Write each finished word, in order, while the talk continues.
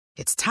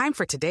It's time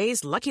for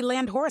today's Lucky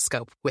Land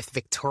horoscope with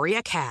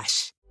Victoria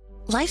Cash.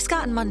 Life's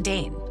gotten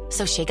mundane,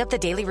 so shake up the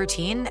daily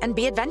routine and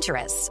be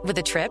adventurous with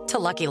a trip to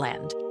Lucky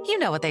Land. You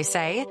know what they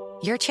say,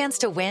 your chance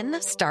to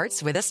win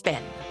starts with a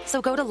spin.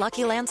 So go to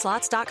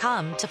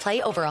LuckyLandSlots.com to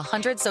play over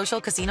 100 social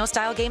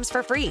casino-style games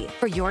for free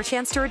for your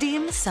chance to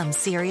redeem some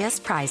serious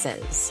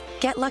prizes.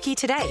 Get lucky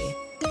today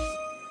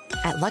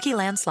at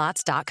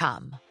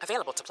LuckyLandSlots.com.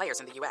 Available to players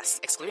in the U.S.,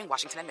 excluding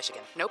Washington and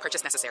Michigan. No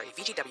purchase necessary.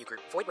 VGW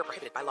Group. Void where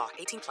prohibited by law.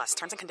 18+.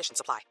 Terms and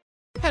conditions apply.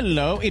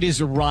 Hello, it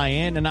is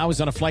Ryan, and I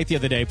was on a flight the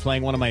other day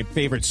playing one of my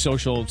favorite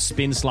social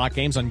spin slot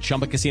games on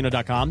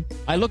ChumbaCasino.com.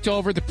 I looked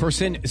over at the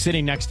person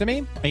sitting next to me,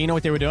 and you know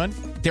what they were doing?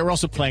 They were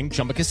also playing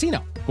Chumba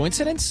Casino.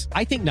 Coincidence?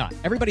 I think not.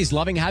 Everybody's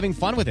loving having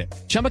fun with it.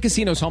 Chumba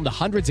Casino is home to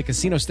hundreds of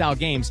casino-style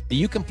games that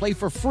you can play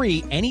for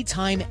free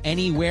anytime,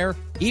 anywhere,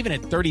 even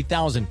at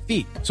 30,000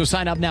 feet. So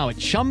sign up now at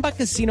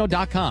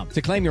ChumbaCasino.com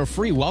to claim your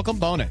free welcome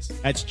bonus.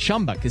 That's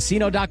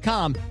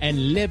ChumbaCasino.com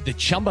and live the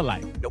Chumba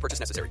life. No purchase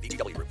necessary.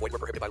 VGW Group. Void where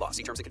prohibited by law.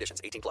 See terms and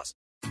conditions. 18+.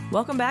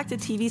 Welcome back to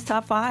TV's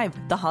Top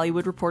 5, the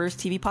Hollywood Reporters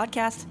TV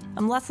podcast.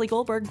 I'm Leslie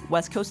Goldberg,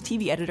 West Coast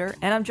TV editor,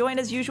 and I'm joined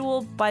as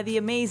usual by the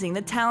amazing,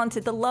 the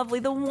talented, the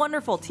lovely, the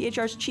wonderful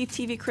THR's chief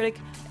TV critic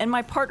and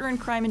my partner in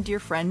crime and dear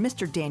friend,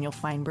 Mr. Daniel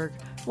Feinberg.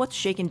 What's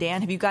shaking,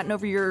 Dan? Have you gotten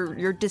over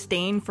your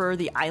disdain for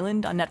The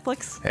Island on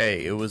Netflix?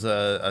 Hey, it was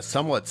a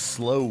somewhat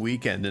slow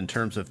weekend in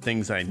terms of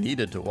things I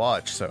needed to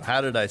watch. So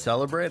how did I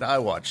celebrate? I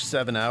watched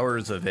 7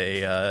 hours of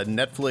a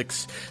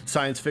Netflix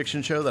science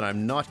fiction show that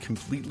I'm not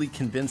completely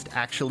convinced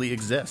actually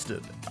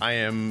existed. I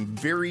am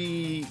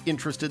very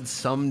interested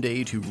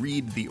someday to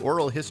read the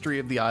oral history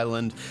of The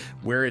Island,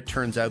 where it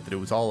turns out that it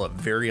was all a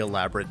very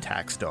elaborate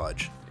tax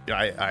dodge.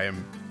 I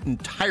am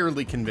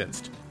entirely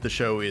convinced the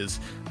show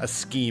is a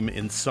scheme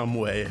in some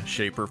way,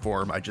 shape, or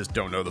form. I just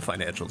don't know the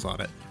financials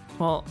on it.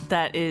 Well,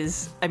 that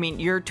is, I mean,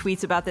 your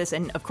tweets about this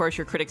and, of course,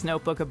 your critic's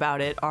notebook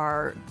about it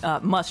are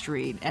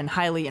must-read and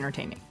highly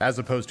entertaining. As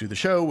opposed to the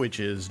show, which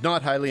is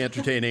not highly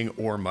entertaining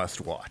or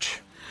must-watch.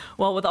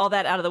 Well, with all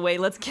that out of the way,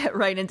 let's get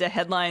right into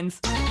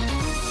headlines.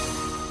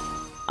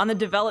 On the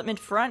development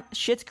front,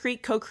 Schitt's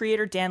Creek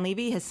co-creator Dan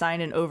Levy has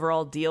signed an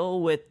overall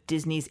deal with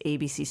Disney's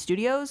ABC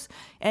Studios,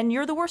 and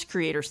You're the Worst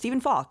creator Stephen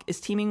Falk is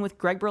teaming with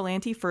Greg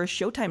Berlanti for a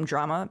Showtime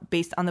drama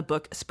based on the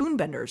book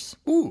Spoonbenders.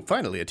 Ooh,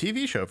 finally a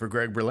TV show for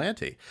Greg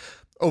Berlanti.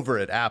 Over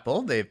at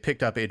Apple, they've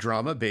picked up a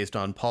drama based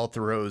on Paul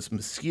Theroux's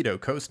Mosquito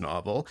Coast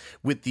novel,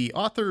 with the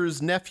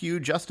author's nephew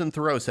Justin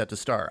Theroux set to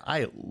star.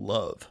 I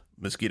love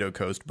Mosquito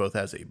Coast, both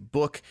as a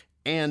book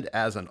and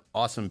as an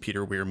awesome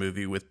Peter Weir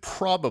movie with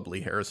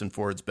probably Harrison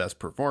Ford's best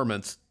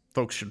performance.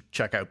 Folks should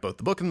check out both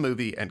the book and the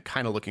movie, and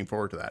kind of looking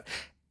forward to that.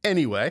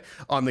 Anyway,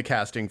 on the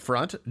casting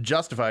front,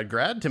 Justified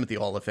grad Timothy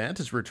Olyphant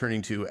is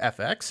returning to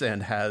FX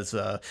and has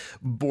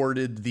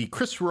boarded the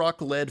Chris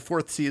Rock-led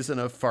fourth season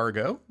of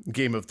Fargo.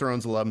 Game of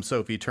Thrones alum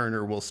Sophie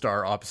Turner will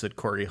star opposite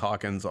Corey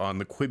Hawkins on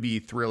the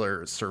Quibi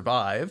thriller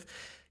Survive.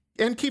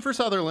 And Kiefer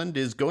Sutherland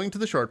is going to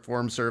the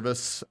short-form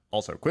service,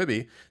 also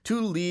Quibi, to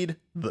lead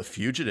The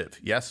Fugitive.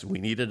 Yes, we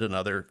needed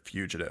another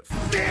Fugitive.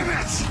 Damn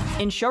it!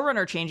 In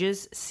showrunner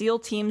changes, SEAL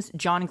Team's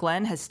John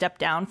Glenn has stepped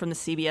down from the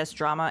CBS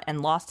drama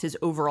and lost his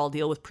overall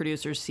deal with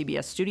producers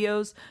CBS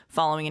Studios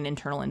following an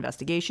internal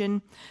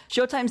investigation.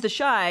 Showtime's The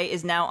Chi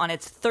is now on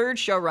its third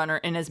showrunner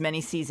in as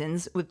many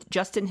seasons, with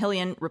Justin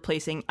Hillian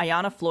replacing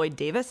Ayanna Floyd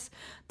Davis.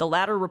 The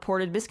latter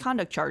reported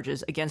misconduct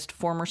charges against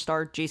former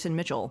star Jason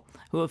Mitchell,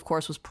 who of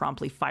course was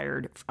promptly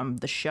fired from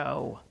the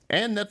show.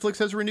 And Netflix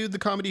has renewed the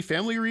comedy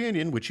Family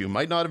Reunion, which you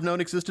might not have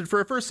known existed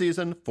for a first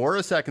season, for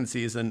a second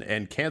season,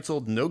 and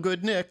canceled No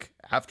Good Nick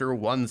after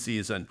one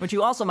season. Which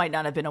you also might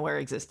not have been aware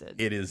existed.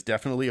 It is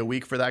definitely a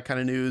week for that kind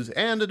of news,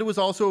 and it was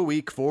also a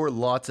week for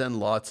lots and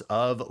lots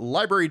of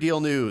library deal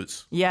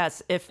news.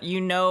 Yes, if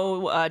you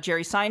know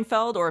Jerry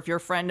Seinfeld, or if you're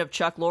a friend of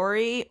Chuck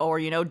Lorre, or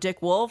you know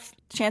Dick Wolf,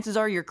 chances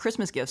are your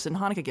Christmas gifts and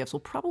Hanukkah gifts will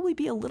probably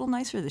be a little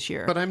nicer this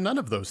year. But I'm none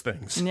of those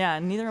things. Yeah,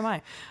 neither am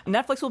I.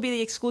 Netflix will be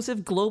the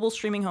exclusive global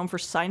streaming home for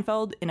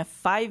Seinfeld in a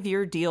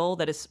 5-year deal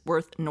that is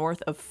worth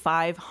north of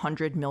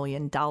 $500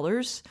 million.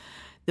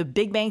 The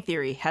Big Bang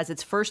Theory has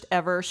its first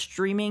ever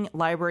streaming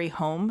library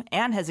home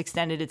and has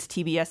extended its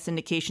TBS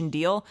syndication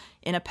deal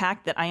in a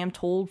pact that I am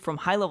told from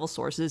high-level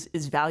sources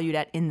is valued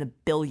at in the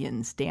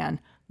billions, Dan.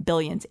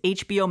 Billions.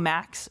 HBO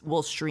Max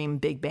will stream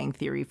Big Bang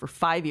Theory for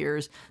 5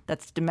 years.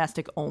 That's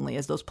domestic only,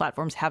 as those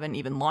platforms haven't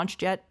even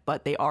launched yet,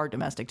 but they are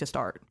domestic to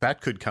start.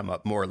 That could come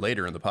up more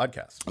later in the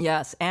podcast.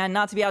 Yes, and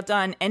not to be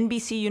outdone,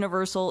 NBC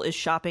Universal is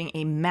shopping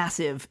a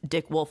massive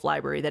Dick Wolf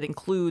library that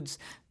includes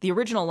the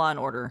original Law &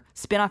 Order,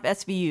 spin-off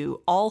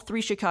SVU, all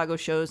 3 Chicago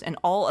shows, and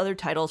all other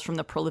titles from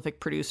the prolific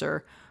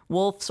producer.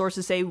 Wolf,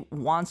 sources say,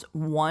 wants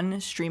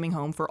one streaming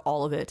home for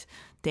all of it.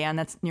 Dan,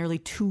 that's nearly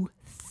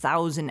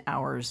 2,000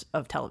 hours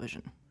of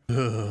television.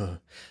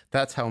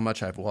 That's how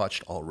much I've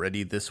watched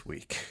already this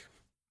week.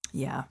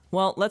 Yeah.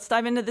 Well, let's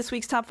dive into this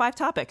week's top 5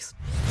 topics.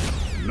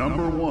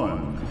 Number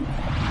 1.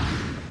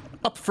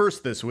 Up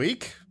first this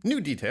week,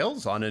 new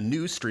details on a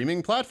new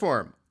streaming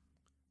platform.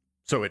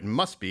 So it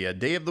must be a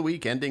day of the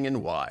week ending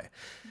in Y.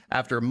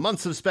 After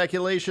months of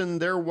speculation,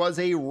 there was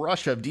a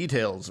rush of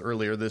details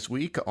earlier this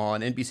week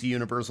on NBC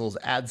Universal's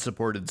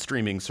ad-supported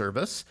streaming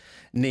service,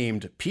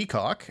 named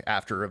Peacock,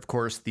 after, of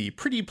course, the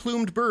pretty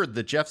plumed bird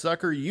that Jeff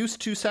Zucker used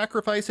to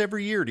sacrifice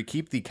every year to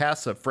keep the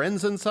casts of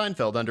Friends and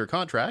Seinfeld under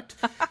contract.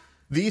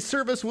 The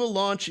service will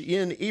launch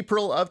in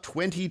April of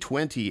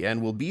 2020 and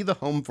will be the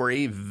home for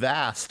a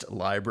vast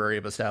library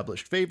of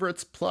established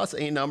favorites, plus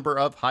a number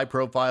of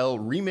high-profile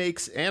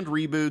remakes and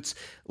reboots.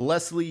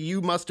 Leslie, you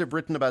must have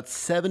written about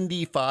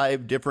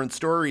 75 different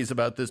stories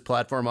about this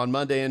platform on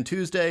Monday and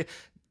Tuesday.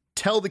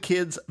 Tell the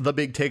kids the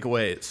big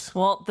takeaways.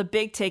 Well, the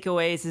big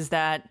takeaways is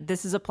that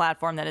this is a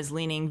platform that is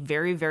leaning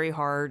very, very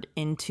hard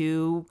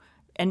into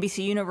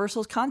NBC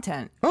Universal's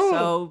content.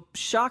 So,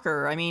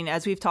 shocker. I mean,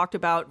 as we've talked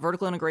about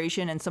vertical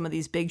integration and some of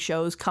these big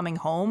shows coming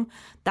home,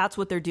 that's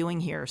what they're doing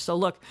here. So,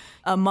 look,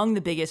 among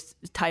the biggest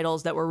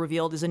titles that were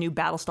revealed is a new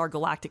Battlestar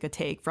Galactica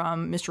take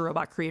from Mr.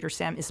 Robot creator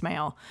Sam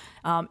Esmail.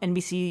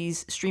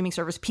 NBC's streaming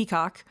service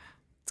Peacock.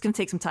 It's going to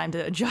take some time to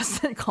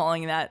adjust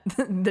calling that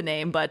the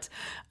name, but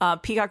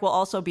Peacock will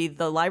also be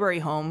the library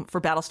home for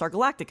Battlestar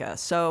Galactica.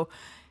 So,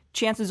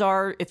 chances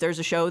are, if there's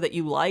a show that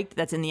you liked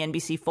that's in the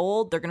NBC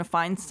fold, they're going to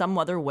find some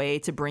other way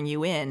to bring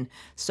you in.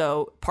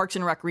 So Parks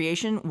and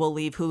Recreation will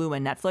leave Hulu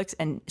and Netflix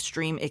and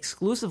stream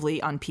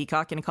exclusively on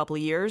Peacock in a couple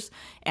of years.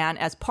 And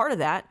as part of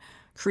that,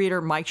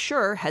 creator Mike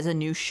Schur has a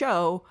new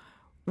show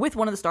with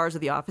one of the stars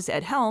of The Office,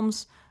 Ed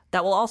Helms,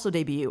 that will also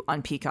debut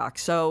on Peacock.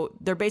 So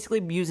they're basically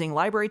using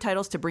library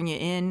titles to bring you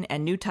in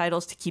and new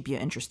titles to keep you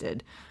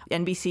interested.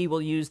 NBC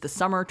will use the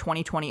summer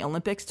 2020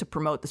 Olympics to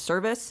promote the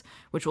service,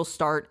 which will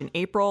start in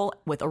April,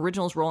 with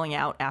originals rolling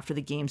out after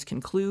the games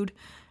conclude.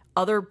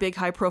 Other big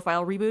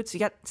high-profile reboots, you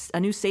got a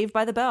new Saved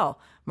by the Bell.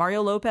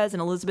 Mario Lopez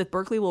and Elizabeth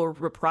Berkley will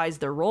reprise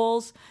their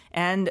roles,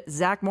 and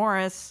Zach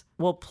Morris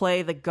will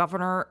play the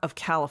governor of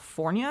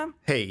California.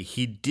 Hey,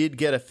 he did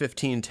get a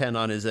 1510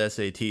 on his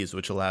SATs,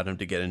 which allowed him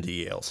to get into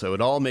Yale, so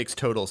it all makes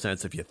total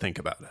sense if you think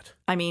about it.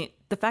 I mean,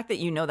 the fact that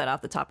you know that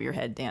off the top of your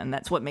head, Dan,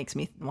 that's what makes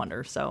me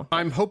wonder. So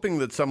I'm hoping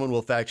that someone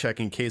will fact check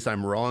in case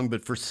I'm wrong,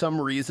 but for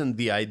some reason,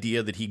 the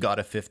idea that he got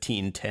a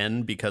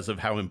 1510 because of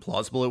how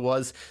implausible it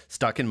was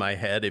stuck in my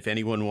head. If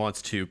anyone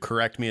wants to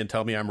correct me and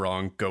tell me I'm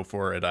wrong, go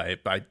for it. I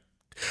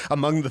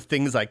among the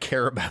things I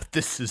care about,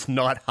 this is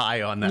not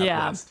high on that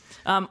list.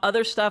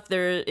 Other stuff,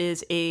 there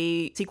is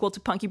a sequel to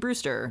Punky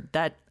Brewster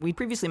that we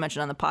previously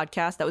mentioned on the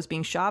podcast that was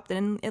being shopped,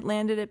 and it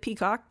landed at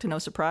Peacock, to no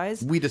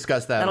surprise. We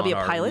discussed that That'll be a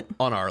pilot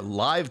on our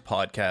live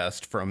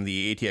podcast from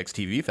the ATX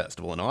TV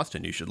Festival in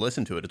Austin. You should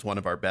listen to it. It's one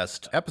of our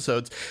best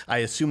episodes. I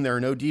assume there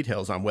are no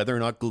details on whether or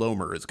not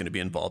Glomer is going to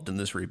be involved in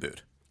this reboot.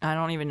 I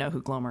don't even know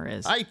who Glomer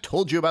is. I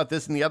told you about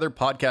this in the other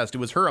podcast. It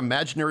was her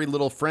imaginary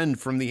little friend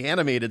from the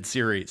animated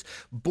series.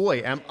 Boy,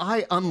 am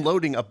I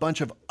unloading a bunch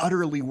of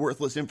utterly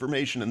worthless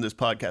information in this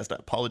podcast. I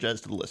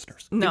apologize to the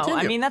listeners. No, Continue.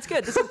 I mean, that's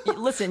good.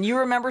 Listen, you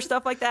remember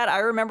stuff like that. I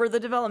remember the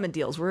development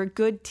deals. We're a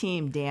good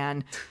team,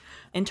 Dan.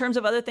 In terms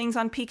of other things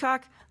on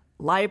Peacock,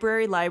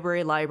 Library.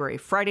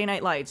 Friday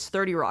Night Lights,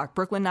 30 Rock,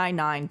 Brooklyn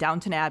Nine-Nine,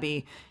 Downton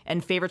Abbey,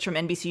 and favorites from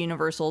NBC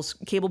Universal's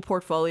cable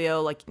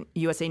portfolio like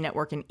USA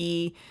Network and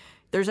E!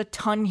 There's a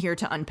ton here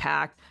to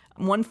unpack.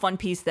 One fun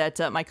piece that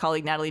my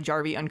colleague Natalie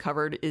Jarvie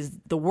uncovered is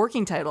the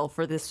working title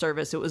for this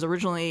service. It was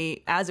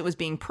originally, as it was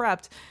being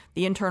prepped,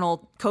 the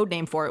internal code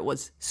name for it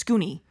was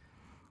Scoony.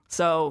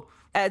 So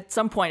at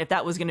some point, if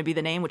that was going to be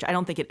the name, which I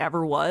don't think it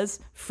ever was,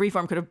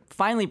 Freeform could have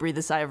finally breathed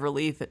a sigh of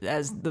relief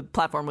as the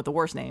platform with the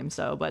worst name.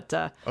 So, but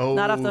not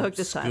off the hook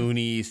this time.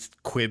 Scoony,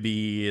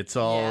 Quibi, it's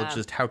all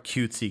just how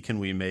cutesy can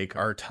we make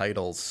our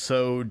titles.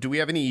 So do we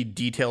have any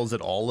details at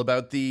all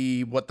about what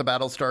the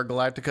Battlestar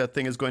Galactica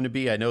thing is going to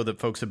be? I know that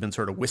folks have been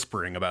sort of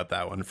whispering about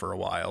that one for a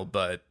while,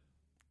 but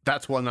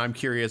that's one I'm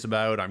curious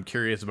about. I'm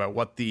curious about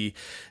what the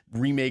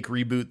remake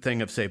reboot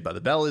thing of Saved by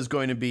the Bell is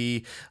going to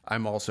be.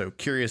 I'm also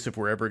curious if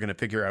we're ever going to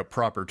figure out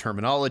proper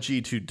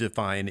terminology to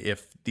define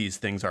if these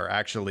things are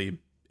actually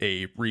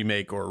a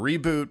remake or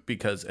reboot,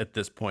 because at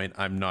this point,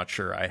 I'm not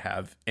sure I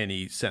have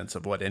any sense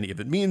of what any of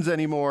it means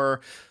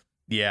anymore.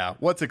 Yeah,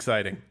 what's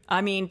exciting?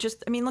 I mean,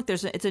 look,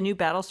 it's a new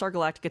Battlestar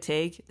Galactica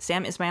take.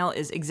 Sam Esmail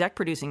is exec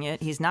producing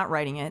it. He's not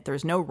writing it.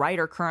 There's no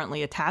writer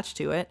currently attached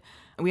to it.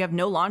 We have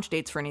no launch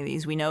dates for any of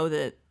these. We know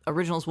that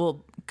originals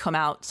will come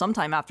out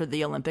sometime after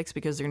the Olympics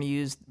because they're going to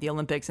use the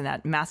Olympics and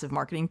that massive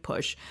marketing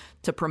push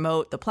to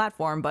promote the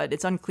platform. But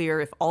it's unclear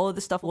if all of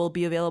the stuff will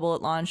be available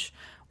at launch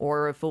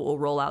or if it will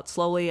roll out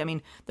slowly. I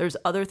mean, there's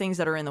other things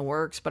that are in the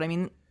works. But I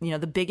mean,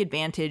 the big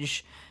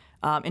advantage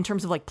in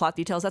terms of like plot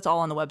details, that's all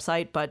on the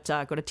website. But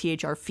go to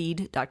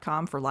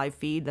thrfeed.com for live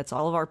feed. That's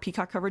all of our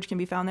Peacock coverage can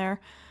be found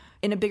there.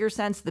 In a bigger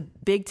sense, the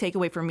big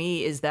takeaway for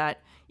me is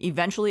that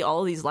eventually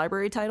all of these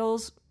library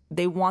titles,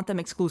 they want them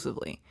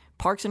exclusively.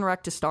 Parks and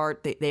Rec to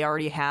start, they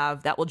already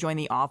have. That will join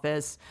The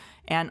Office.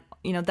 And,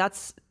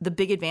 that's the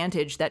big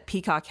advantage that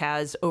Peacock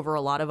has over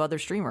a lot of other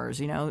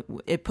streamers.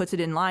 It puts it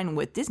in line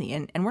with Disney.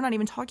 And we're not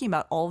even talking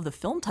about all of the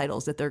film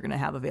titles that they're going to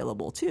have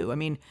available, too. I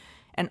mean,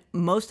 and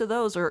most of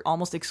those are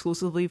almost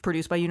exclusively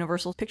produced by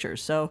Universal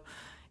Pictures. So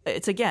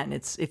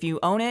it's if you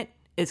own it,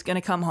 it's going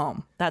to come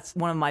home. That's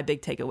one of my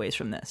big takeaways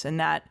from this. And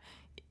that,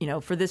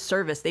 for this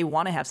service, they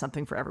want to have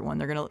something for everyone.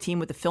 They're going to team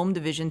with the film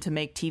division to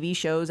make TV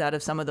shows out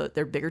of some of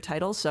their bigger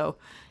titles. So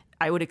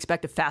I would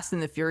expect a Fast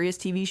and the Furious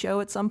TV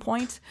show at some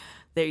point.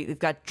 They've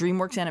got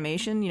DreamWorks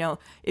Animation.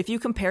 If you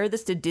compare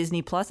this to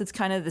Disney Plus, it's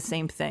kind of the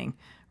same thing,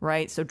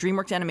 right? So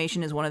DreamWorks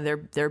Animation is one of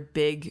their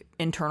big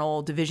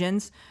internal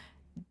divisions,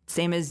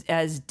 same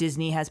as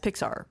Disney has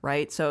Pixar,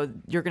 right? So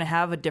you're going to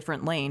have a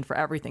different lane for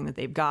everything that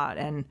they've got.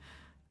 And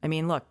I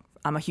mean, look,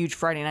 I'm a huge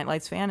Friday Night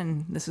Lights fan,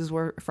 and this is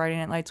where Friday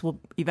Night Lights will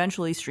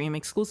eventually stream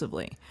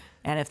exclusively.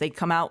 And if they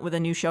come out with a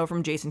new show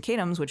from Jason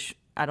Katims, which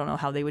I don't know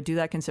how they would do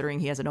that considering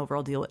he has an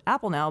overall deal at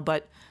Apple now,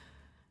 but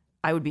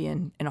I would be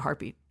in a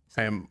heartbeat.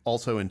 I am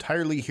also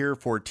entirely here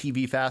for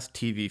TV Fast,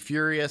 TV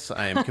Furious.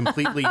 I am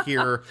completely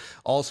here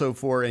also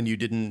for, and you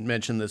didn't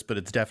mention this, but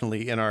it's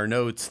definitely in our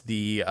notes,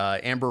 the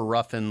Amber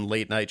Ruffin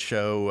late night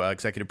show,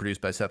 executive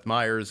produced by Seth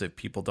Meyers. If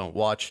people don't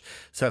watch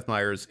Seth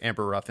Meyers,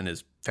 Amber Ruffin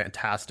is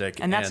fantastic.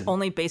 And that's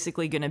only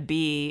basically going to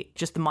be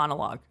just the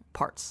monologue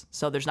parts.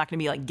 So there's not going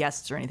to be like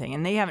guests or anything.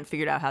 And they haven't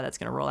figured out how that's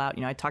going to roll out.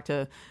 I talked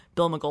to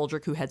Bill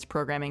McGoldrick, who heads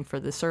programming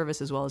for the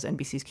service, as well as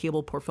NBC's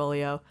cable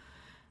portfolio.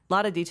 A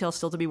lot of details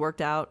still to be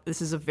worked out.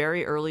 This is a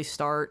very early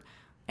start,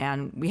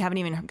 and we haven't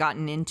even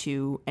gotten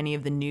into any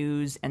of the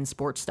news and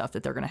sports stuff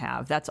that they're going to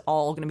have. That's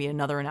all going to be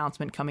another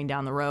announcement coming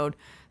down the road.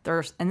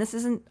 And this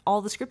isn't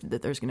all the scripted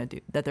that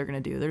they're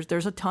going to do.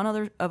 There's a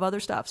ton of other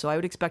stuff. So I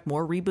would expect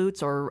more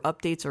reboots or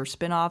updates or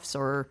spinoffs,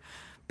 or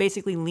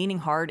basically leaning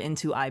hard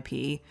into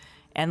IP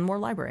and more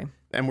library.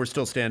 And we're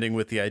still standing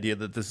with the idea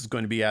that this is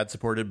going to be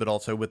ad-supported, but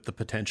also with the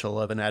potential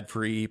of an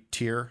ad-free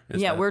tier?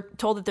 We're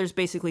told that there's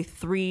basically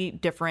 3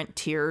 different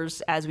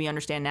tiers, as we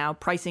understand now.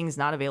 Pricing is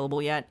not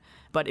available yet,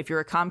 but if you're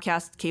a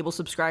Comcast cable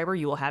subscriber,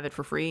 you will have it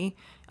for free.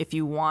 If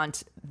you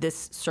want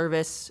this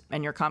service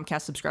and you're a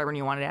Comcast subscriber and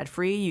you want it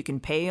ad-free, you can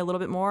pay a little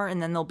bit more, and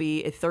then there'll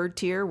be a 3rd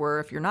tier where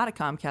if you're not a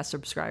Comcast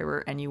subscriber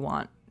and you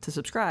want to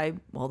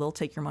subscribe, well, they'll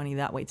take your money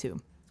that way too.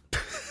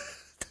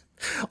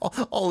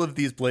 All of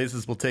these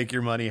places will take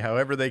your money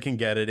however they can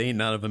get it. Ain't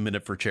none of them in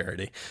it for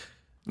charity.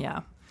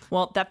 Yeah.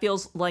 Well, that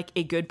feels like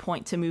a good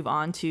point to move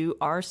on to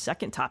our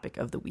second topic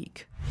of the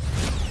week.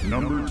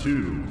 Number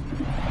 2.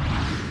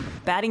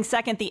 Batting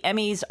second, the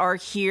Emmys are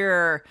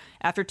here.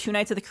 After 2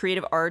 nights of the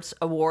Creative Arts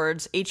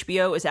Awards,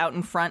 HBO is out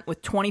in front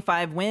with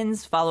 25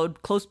 wins,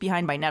 followed close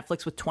behind by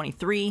Netflix with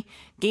 23.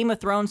 Game of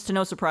Thrones, to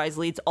no surprise,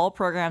 leads all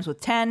programs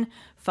with 10,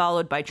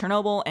 followed by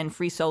Chernobyl and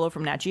Free Solo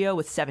from Nat Geo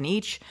with 7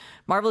 each.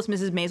 Marvelous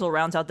Mrs. Maisel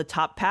rounds out the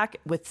top pack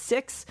with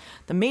 6.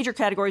 The major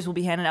categories will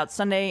be handed out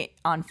Sunday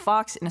on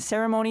Fox in a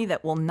ceremony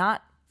that will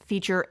not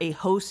feature a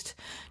host.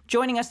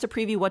 Joining us to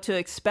preview what to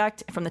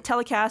expect from the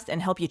telecast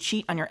and help you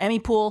cheat on your Emmy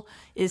pool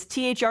is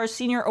THR's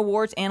senior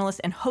awards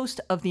analyst and host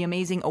of the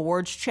Amazing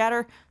Awards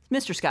Chatter,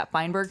 Mr. Scott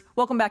Feinberg.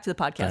 Welcome back to the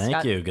podcast, Thank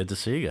Scott. you. Good to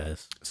see you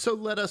guys. So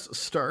let us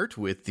start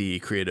with the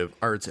Creative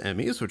Arts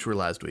Emmys, which were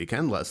last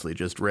weekend. Leslie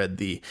just read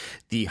the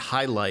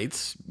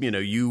highlights.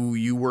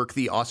 You work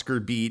the Oscar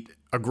beat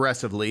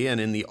aggressively, and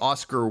in the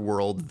Oscar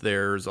world,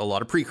 there's a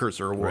lot of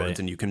precursor awards, right,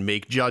 and you can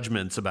make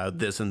judgments about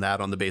this and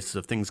that on the basis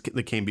of things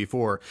that came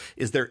before.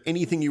 Is there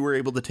anything you were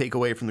able to take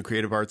away from the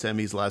Creative Arts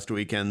Emmys last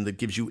weekend that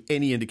gives you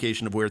any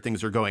indication of where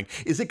things are going?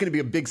 Is it going to be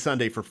a big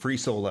Sunday for Free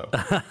Solo?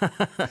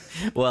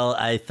 Well,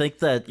 I think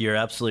that you're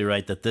absolutely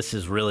right that this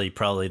is really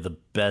probably the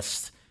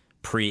best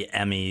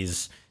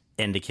pre-Emmys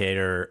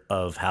indicator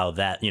of how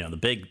that, the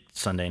big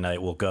Sunday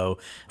night will go,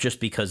 just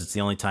because it's the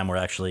only time we're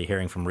actually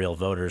hearing from real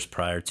voters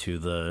prior to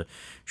the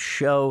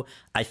show.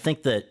 I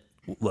think that,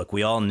 look,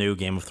 we all knew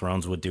Game of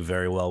Thrones would do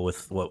very well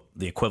with what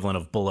the equivalent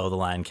of below the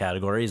line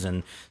categories,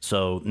 and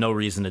so no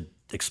reason to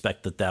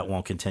expect that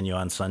won't continue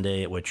on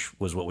Sunday, which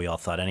was what we all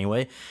thought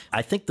anyway.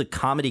 I think the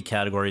comedy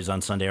categories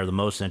on Sunday are the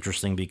most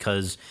interesting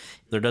because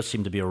there does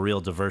seem to be a real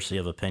diversity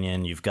of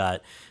opinion. You've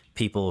got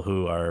people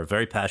who are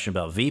very passionate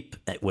about Veep,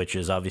 which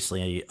is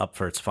obviously up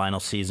for its final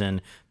season,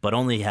 but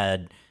only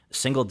had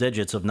single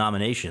digits of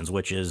nominations,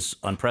 which is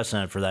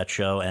unprecedented for that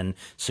show and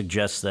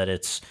suggests that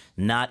it's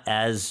not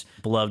as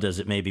beloved as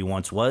it maybe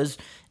once was.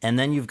 And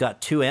then you've got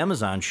 2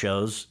 Amazon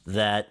shows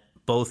that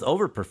both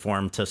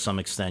overperformed to some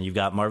extent. You've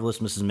got Marvelous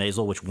Mrs.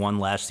 Maisel, which won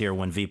last year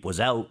when Veep was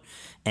out,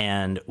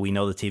 and we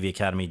know the TV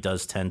Academy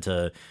does tend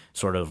to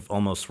sort of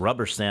almost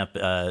rubber stamp.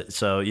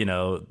 So,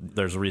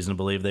 there's a reason to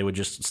believe they would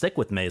just stick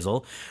with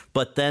Maisel.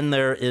 But then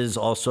there is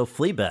also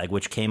Fleabag,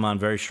 which came on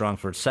very strong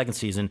for its second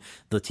season.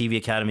 The TV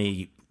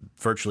Academy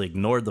virtually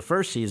ignored the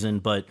first season,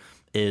 but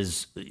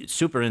is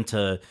super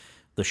into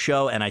the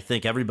show, and I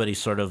think everybody's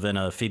sort of in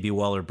a Phoebe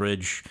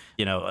Waller-Bridge,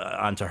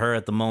 onto her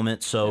at the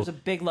moment. So there's a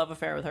big love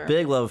affair with her.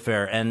 Big love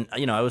affair. And,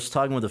 I was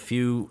talking with a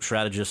few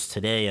strategists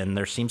today, and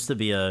there seems to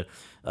be a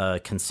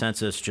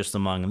consensus just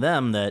among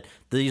them that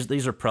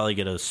these are probably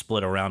going to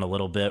split around a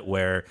little bit,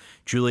 where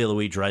Julia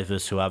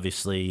Louis-Dreyfus, who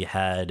obviously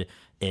had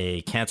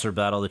a cancer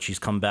battle that she's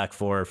come back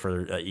for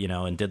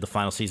and did the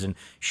final season.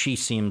 She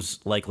seems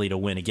likely to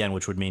win again,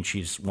 which would mean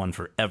she's won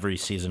for every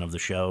season of the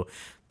show.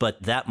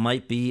 But that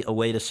might be a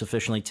way to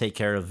sufficiently take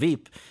care of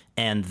Veep.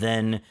 And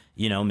then,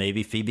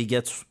 maybe Phoebe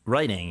gets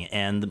writing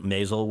and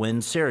Maisel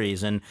wins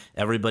series and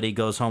everybody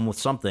goes home with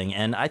something.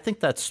 And I think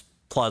that's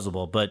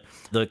plausible. But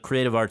the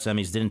Creative Arts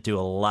Emmys didn't do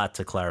a lot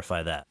to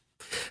clarify that.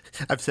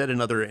 I've said in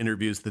other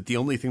interviews that the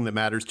only thing that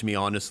matters to me,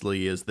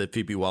 honestly, is that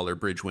Phoebe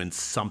Waller-Bridge wins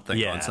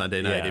something on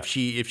Sunday night.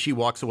 Yeah. If she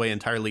walks away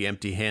entirely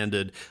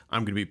empty-handed,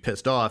 I'm going to be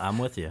pissed off. I'm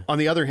with you. On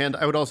the other hand,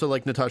 I would also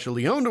like Natasha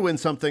Lyonne to win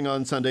something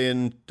on Sunday,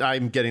 and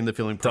I'm getting the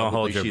feeling probably don't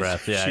hold your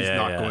breath. She's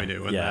not going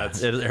to. And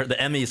the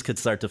Emmys could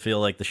start to feel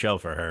like the show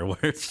for her, where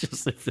it's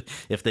just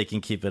if they can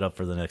keep it up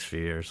for the next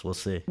few years, we'll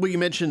see. Well, you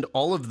mentioned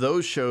all of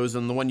those shows,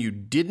 and the one you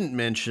didn't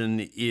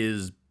mention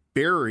is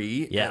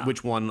Barry,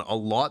 which won a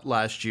lot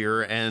last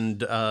year,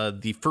 and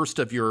the first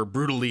of your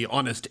brutally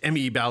honest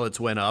Emmy ballots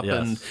went up,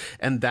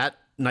 and that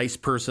nice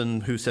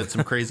person who said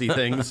some crazy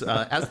things,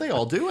 as they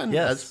all do, and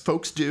as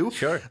folks do,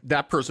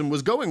 that person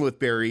was going with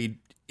Barry.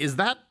 Is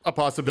that a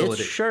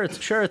possibility?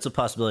 It's a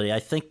possibility.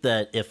 I think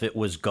that if it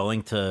was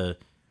going to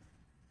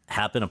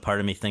happen, a part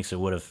of me thinks it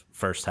would have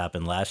first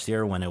happened last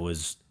year when it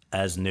was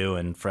as new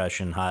and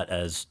fresh and hot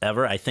as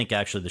ever. I think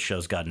actually the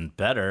show's gotten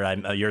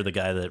better. You're the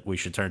guy that we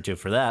should turn to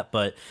for that.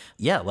 But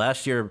yeah,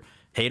 last year,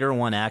 Hader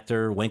won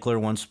actor, Winkler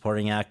won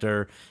supporting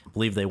actor. I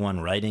believe they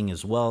won writing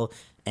as well.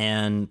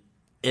 And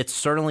it's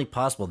certainly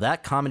possible.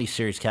 That comedy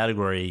series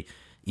category,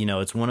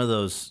 it's one of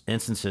those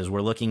instances we're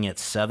looking at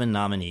 7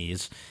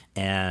 nominees,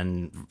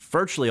 and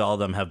virtually all of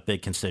them have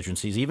big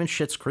constituencies. Even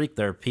Schitt's Creek,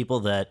 there are people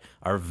that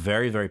are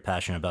very, very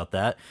passionate about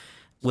that.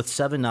 With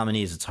 7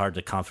 nominees, it's hard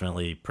to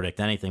confidently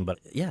predict anything, but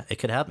yeah, it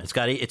could happen.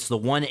 It's the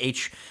one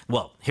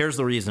well, here's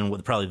the reason,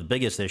 probably the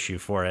biggest issue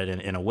for it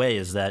in a way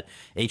is that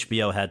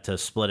HBO had to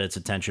split its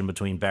attention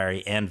between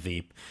Barry and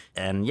Veep.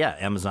 And yeah,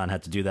 Amazon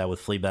had to do that with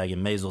Fleabag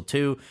and Maisel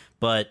too,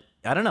 but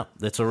I don't know.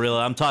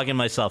 I'm talking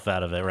myself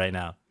out of it right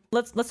now.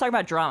 Let's talk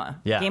about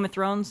drama. Yeah. Game of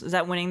Thrones, is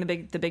that winning the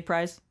big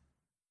prize?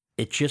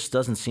 It just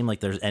doesn't seem like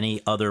there's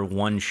any other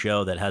one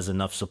show that has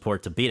enough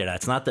support to beat it.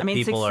 It's not that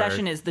people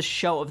Succession is the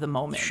show of the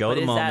moment. Is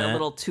that a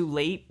little too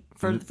late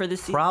for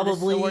this season?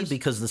 Probably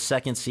because the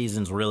second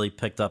season's really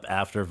picked up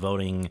after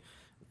voting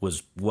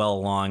was well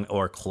along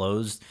or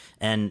closed.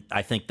 And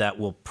I think that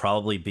will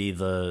probably be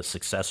the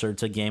successor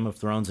to Game of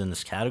Thrones in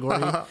this category.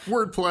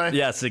 Wordplay.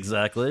 Yes,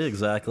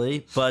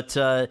 exactly. But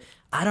I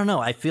don't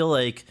know. I feel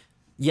like,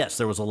 yes,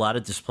 there was a lot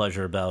of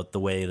displeasure about the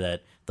way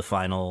that the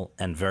final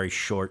and very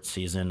short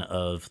season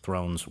of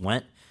Thrones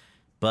went,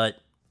 but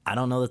I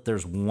don't know that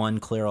there's one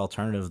clear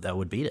alternative that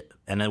would beat it.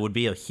 And it would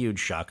be a huge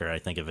shocker, I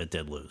think, if it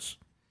did lose.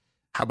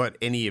 How about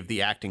any of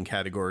the acting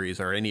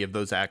categories? Are any of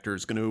those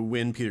actors going to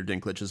win? Peter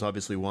Dinklage has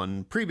obviously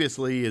won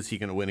previously. Is he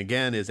going to win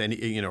again?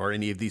 Are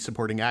any of these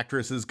supporting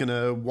actresses going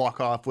to walk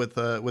off with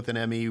an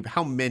Emmy?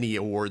 How many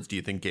awards do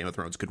you think Game of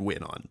Thrones could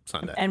win on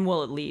Sunday? And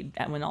will it lead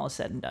when all is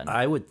said and done?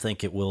 I would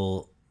think it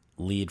will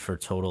lead for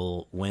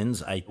total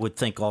wins. I would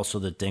think also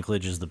that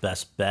Dinklage is the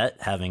best bet,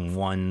 having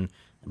won,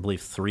 I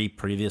believe, 3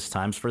 previous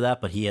times for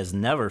that, but he has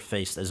never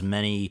faced as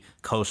many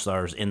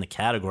co-stars in the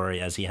category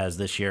as he has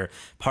this year.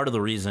 Part of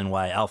the reason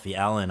why Alfie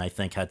Allen, I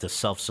think, had to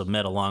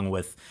self-submit along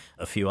with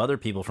a few other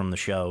people from the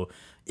show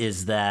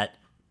is that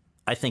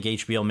I think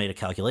HBO made a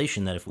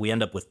calculation that if we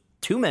end up with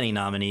too many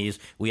nominees,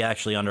 we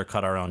actually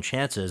undercut our own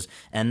chances.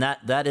 And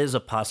that is a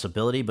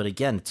possibility. But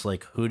again, it's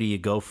like, who do you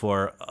go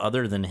for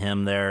other than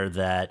him there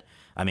that...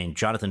 I mean,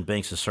 Jonathan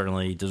Banks is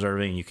certainly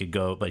deserving. You could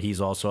go, but he's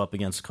also up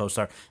against a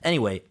co-star.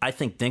 Anyway, I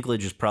think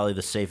Dinklage is probably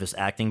the safest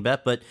acting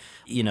bet. But,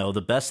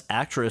 the best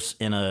actress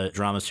in a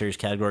drama series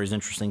category is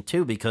interesting,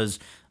 too, because,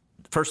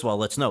 first of all,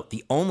 let's note,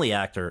 the only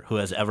actor who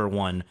has ever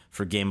won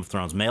for Game of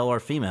Thrones, male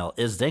or female,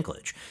 is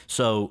Dinklage.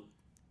 So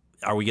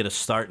are we going to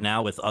start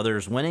now with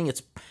others winning?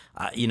 It's,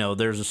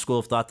 there's a school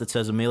of thought that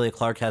says Emilia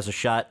Clarke has a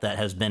shot that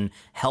has been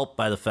helped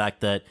by the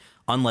fact that,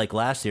 unlike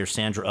last year,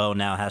 Sandra Oh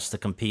now has to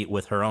compete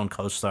with her own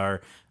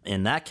co-star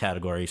in that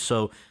category.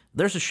 So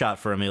there's a shot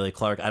for Emilia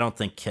Clarke. I don't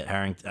think Kit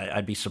Harington...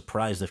 I'd be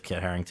surprised if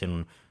Kit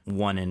Harington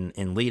won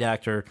in lead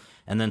actor.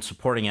 And then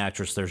supporting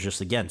actress, there's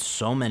just, again,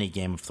 so many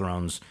Game of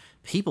Thrones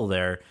people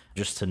there.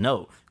 Just to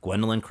note,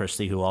 Gwendolyn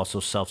Christie, who also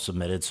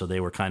self-submitted, so they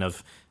were kind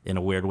of, in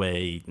a weird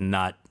way,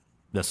 not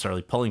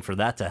necessarily pulling for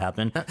that to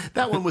happen.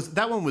 That one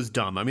was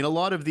dumb. I mean, a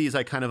lot of these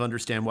I kind of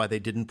understand why they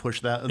didn't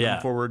push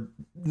them forward,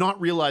 not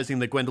realizing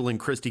that Gwendolyn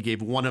Christie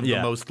gave one of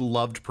the most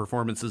loved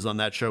performances on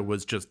that show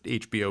was just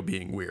HBO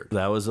being weird.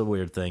 That was a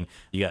weird thing.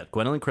 You got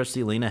Gwendolyn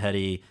Christie, Lena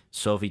Headey,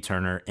 Sophie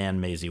Turner,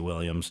 and Maisie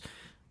Williams.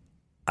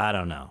 I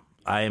don't know.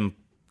 I am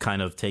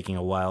kind of taking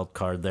a wild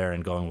card there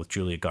and going with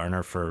Julia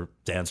Garner for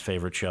Dan's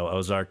favorite show,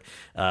 Ozark,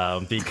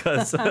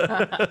 because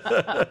there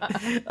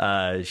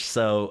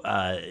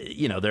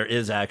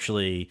is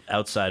actually,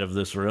 outside of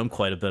this room,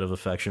 quite a bit of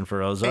affection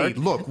for Ozark.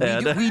 Hey, look,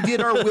 we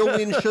did our will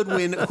win, should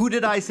win. Who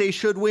did I say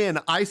should win?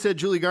 I said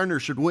Julie Gardner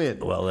should win.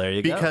 Well, there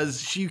you go.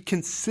 Because she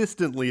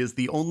consistently is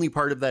the only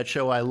part of that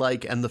show I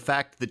like, and the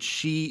fact that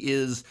she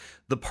is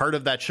the part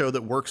of that show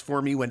that works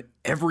for me when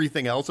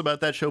everything else about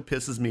that show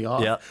pisses me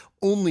off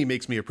only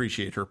makes me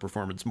appreciate her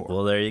performance more.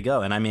 Well, there you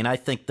go. And I mean, I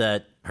think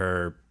that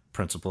her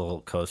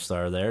principal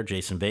co-star there,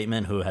 Jason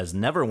Bateman, who has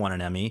never won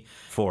an Emmy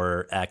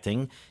for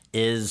acting,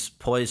 is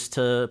poised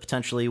to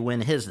potentially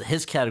win.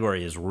 His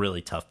category is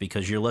really tough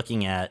because you're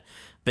looking at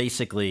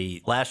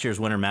basically last year's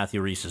winner, Matthew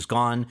Rhys, is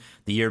gone.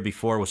 The year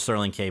before was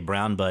Sterling K.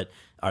 Brown, but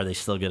are they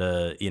still going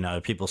to,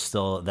 are people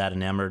still that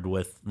enamored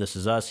with This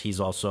Is Us? He's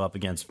also up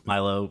against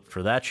Milo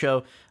for that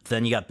show.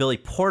 Then you got Billy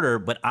Porter,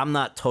 but I'm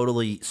not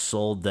totally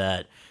sold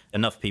that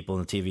enough people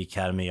in the TV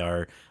Academy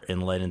are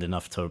enlightened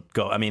enough to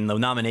go. I mean, the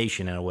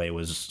nomination in a way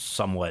was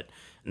somewhat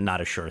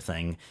not a sure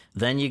thing.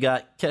 Then you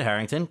got Kit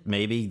Harington.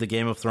 Maybe the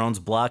Game of Thrones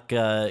block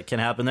can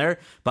happen there.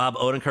 Bob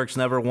Odenkirk's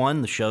never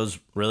won. The show's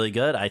really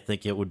good. I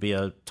think it would be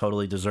a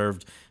totally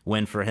deserved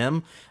win for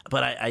him.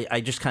 But I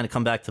just kind of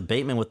come back to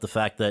Bateman with the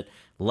fact that,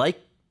 like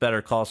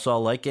Better Call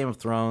Saul, like Game of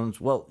Thrones,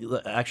 well,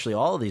 actually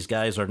all of these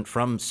guys are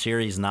from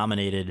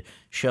series-nominated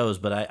shows,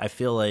 but I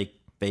feel like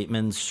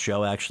Bateman's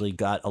show actually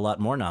got a lot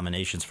more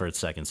nominations for its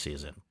second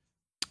season.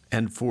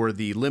 And for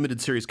the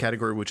limited series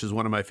category, which is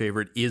one of my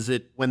favorite, is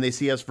it When They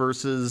See Us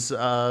versus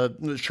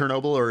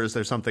Chernobyl, or is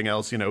there something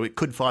else?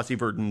 Could Fosse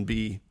Verdon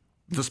be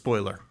the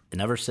spoiler?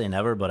 Never say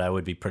never, but I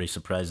would be pretty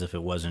surprised if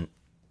it wasn't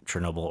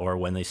Chernobyl or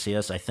When They See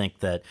Us. I think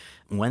that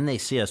When They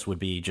See Us would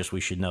be, just we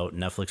should note,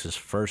 Netflix's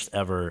first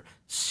ever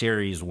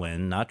series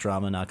win, not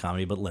drama, not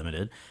comedy, but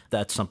limited.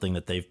 That's something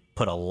that they've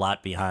put a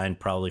lot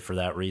behind, probably for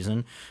that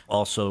reason.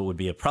 Also, it would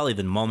be probably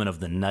the moment of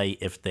the night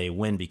if they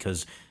win,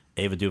 because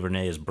Ava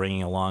DuVernay is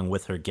bringing along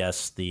with her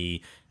guests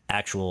the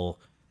actual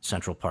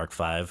Central Park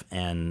Five,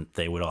 and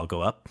they would all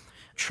go up.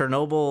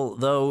 Chernobyl,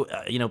 though,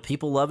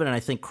 people love it, and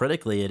I think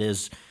critically it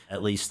is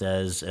at least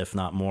as, if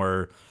not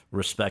more,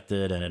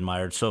 respected and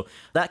admired. So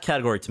that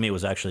category to me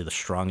was actually the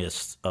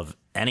strongest of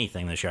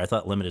anything this year. I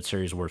thought limited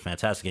series were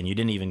fantastic, and you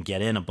didn't even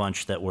get in a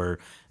bunch that were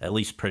at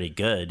least pretty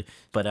good.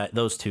 But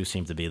those two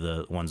seem to be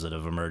the ones that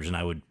have emerged, and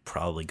I would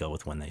probably go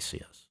with When They See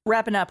Us.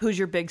 Wrapping up, who's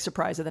your big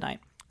surprise of the night?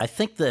 I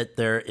think that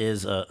there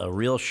is a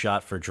real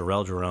shot for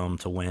Jarrell Jerome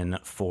to win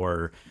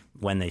for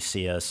When They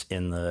See Us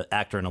in the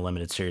actor in a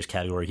limited series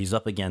category. He's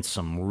up against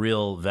some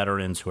real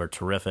veterans who are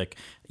terrific.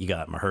 You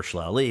got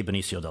Mahershala Ali,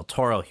 Benicio del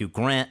Toro, Hugh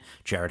Grant,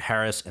 Jared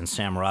Harris, and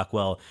Sam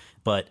Rockwell.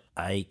 But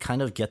I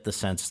kind of get the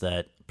sense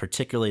that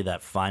particularly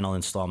that final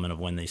installment of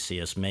When They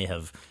See Us may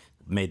have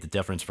made the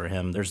difference for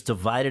him. There's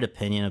divided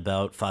opinion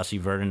about Fosse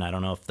Verdon. I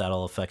don't know if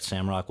that'll affect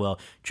Sam Rockwell.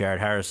 Jared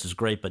Harris is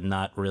great, but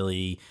not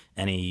really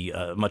any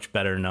much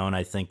better known,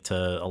 I think, to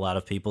a lot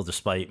of people,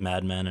 despite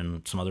Mad Men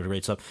and some other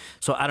great stuff.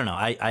 So I don't know.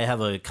 I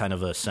have a kind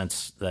of a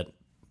sense that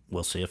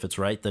we'll see if it's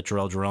right, that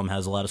Jarrell Jerome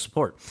has a lot of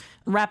support.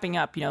 Wrapping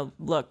up,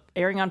 look,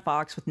 airing on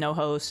Fox with no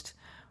host.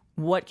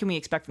 What can we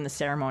expect from the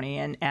ceremony?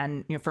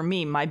 And for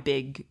me, my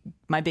big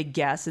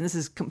guess, and this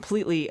is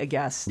completely a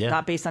guess,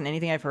 not based on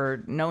anything I've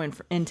heard, no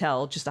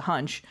intel, just a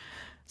hunch.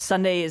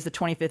 Sunday is the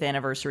 25th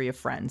anniversary of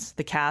Friends.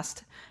 The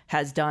cast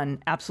has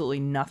done absolutely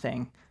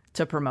nothing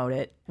to promote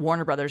it.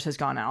 Warner Brothers has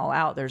gone all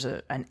out. There's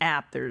an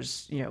app.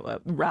 There's a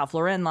Ralph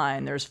Lauren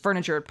line. There's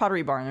furniture at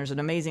Pottery Barn. There's an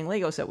amazing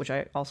Lego set, which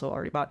I also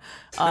already bought.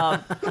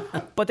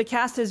 But the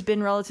cast has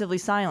been relatively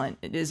silent.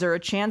 Is there a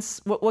chance?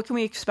 What can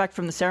we expect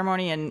from the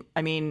ceremony? And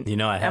I mean,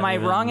 am I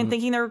wrong in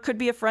thinking there could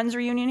be a Friends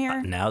reunion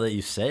here? Now that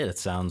you say it, it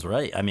sounds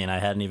right. I mean, I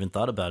hadn't even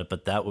thought about it,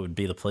 but that would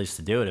be the place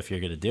to do it if you're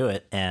going to do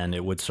it. And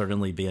it would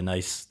certainly be a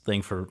nice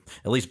thing for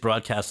at least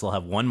broadcast will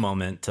have one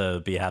moment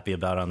to be happy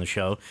about on the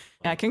show.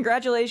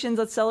 Congratulations.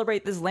 Let's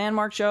celebrate this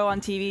landmark show on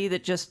TV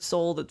that just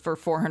sold for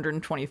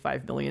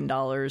 $425 million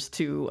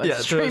to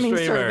a streaming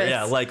service.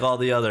 Yeah, like all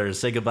the others.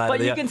 Say goodbye to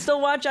But you can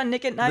still watch on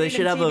Nick at Night and TBS. They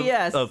should have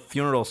a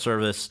funeral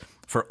service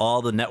for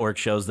all the network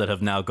shows that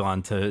have now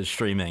gone to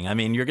streaming. I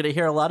mean, you're going to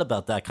hear a lot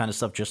about that kind of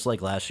stuff, just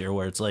like last year,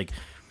 where it's like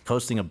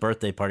hosting a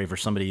birthday party for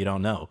somebody you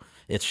don't know.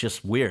 It's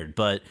just weird,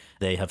 but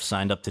they have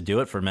signed up to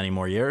do it for many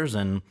more years,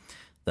 and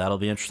that'll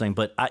be interesting.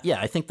 But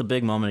I think the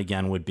big moment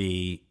again would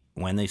be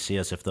When They See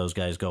Us, if those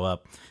guys go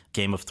up.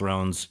 Game of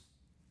Thrones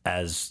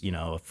as,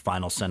 a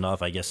final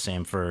send-off. I guess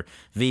same for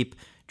Veep.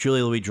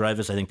 Julia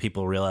Louis-Dreyfus, I think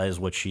people realize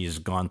what she's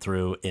gone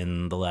through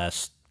in the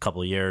last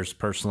couple of years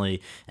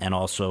personally, and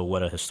also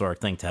what a historic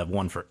thing to have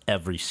one for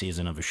every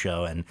season of a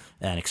show and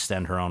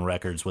extend her own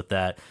records with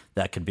that.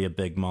 That could be a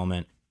big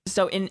moment.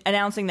 So in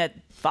announcing that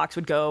Fox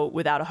would go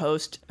without a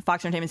host,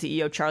 Fox Entertainment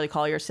CEO Charlie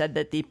Collier said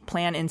that the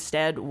plan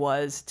instead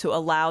was to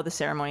allow the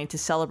ceremony to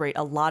celebrate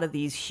a lot of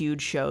these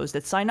huge shows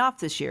that signed off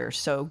this year.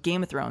 So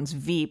Game of Thrones,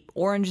 Veep,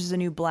 Orange is the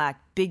New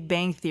Black, Big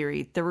Bang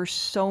Theory. There were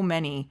so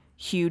many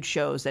huge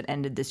shows that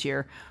ended this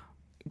year.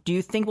 Do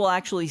you think we'll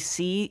actually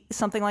see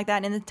something like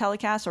that in the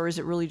telecast, or is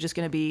it really just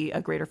going to be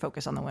a greater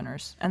focus on the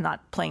winners and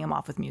not playing them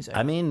off with music?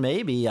 I mean,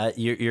 maybe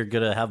you're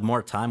going to have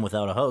more time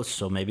without a host,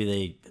 so maybe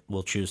they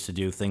will choose to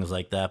do things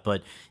like that.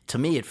 But to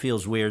me, it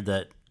feels weird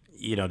that,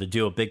 to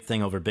do a big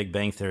thing over Big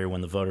Bang Theory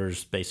when the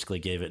voters basically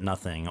gave it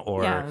nothing.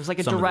 Or it was like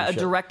a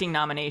directing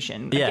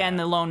nomination. Yeah. Again,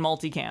 the lone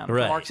multicam,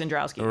 Mark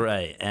Zandrowski.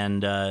 Right.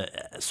 And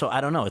so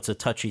I don't know. It's a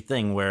touchy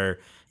thing where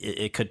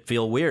it could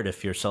feel weird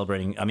if you're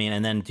celebrating. I mean,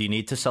 and then do you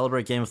need to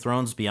celebrate Game of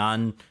Thrones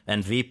beyond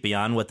and Veep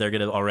beyond what they're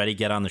going to already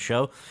get on the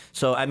show?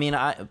 So, I mean,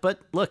 but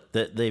look,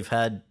 they've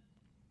had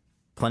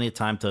plenty of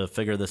time to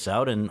figure this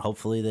out, and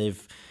hopefully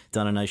they've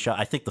done a nice job.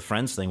 I think the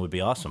Friends thing would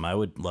be awesome. I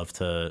would love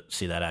to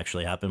see that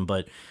actually happen,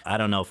 but I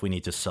don't know if we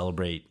need to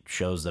celebrate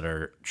shows that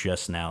are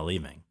just now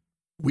leaving.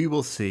 We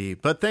will see.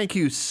 But thank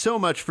you so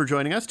much for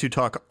joining us to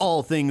talk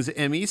all things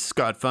Emmy,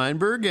 Scott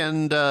Feinberg,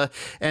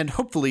 and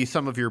hopefully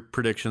some of your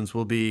predictions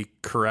will be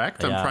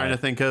correct. I'm trying to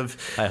think of...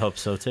 I hope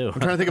so, too. I'm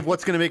trying to think of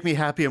what's going to make me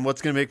happy and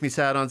what's going to make me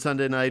sad on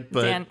Sunday night.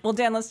 But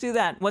Dan, let's do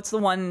that. What's the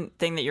one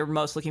thing that you're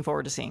most looking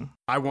forward to seeing?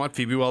 I want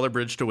Phoebe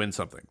Waller-Bridge to win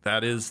something.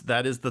 That is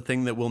the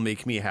thing that will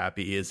make me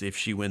happy, is if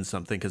she wins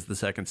something, because the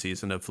second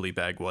season of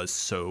Fleabag was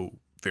so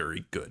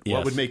very good. Yes.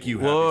 What would make you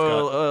happy,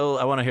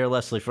 Scott? I want to hear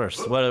Leslie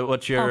first.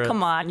 What's your... Oh,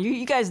 come on.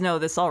 You guys know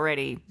this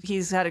already.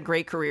 He's had a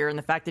great career, and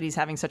the fact that he's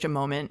having such a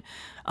moment,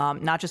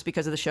 not just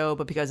because of the show,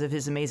 but because of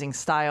his amazing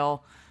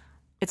style,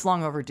 it's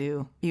long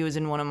overdue. He was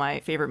in one of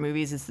my favorite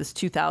movies. It's this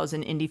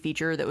 2000 indie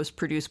feature that was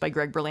produced by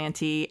Greg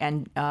Berlanti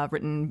and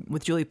written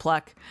with Julie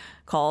Plec,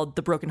 called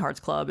The Broken Hearts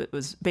Club. It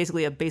was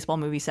basically a baseball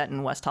movie set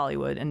in West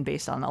Hollywood and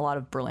based on a lot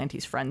of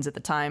Berlanti's friends at the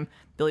time.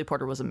 Billy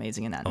Porter was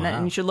amazing in that. Oh, wow.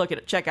 And you should look at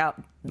it. Check that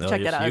out.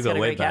 It's got a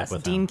great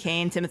cast. Dean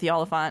Cain, Timothy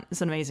Olyphant.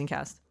 It's an amazing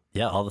cast.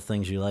 Yeah, all the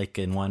things you like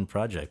in one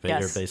project.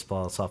 Yes.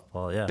 Baseball,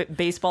 softball, yeah.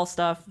 Baseball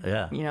stuff,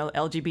 yeah.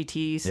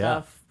 LGBT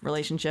stuff,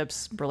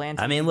 relationships, Berlanti.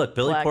 I mean, look,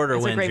 Billy Porter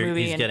wins.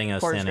 He's and getting a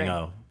standing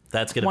O.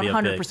 That's going to be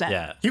a big... 100%.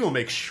 Yeah. He will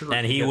make sure.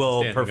 And he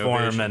will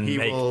perform ovation.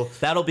 and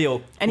that'll be a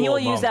cool And he will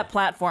use moment. that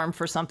platform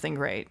for something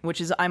great,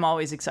 which is I'm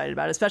always excited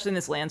about, especially in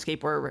this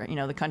landscape where,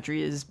 the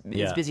country is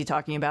busy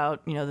talking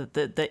about,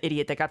 the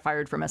idiot that got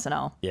fired from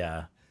SNL.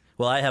 Yeah.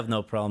 Well, I have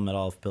no problem at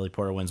all if Billy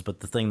Porter wins,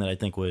 but the thing that I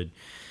think would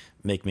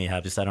make me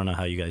happiest, I don't know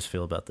how you guys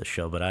feel about this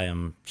show, but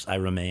I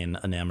remain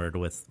enamored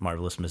with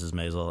Marvelous Mrs.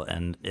 Maisel,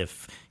 and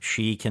if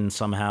she can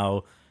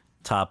somehow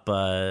top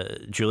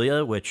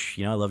Julia, which,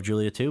 I love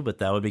Julia too, but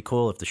that would be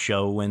cool. If the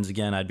show wins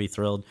again, I'd be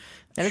thrilled.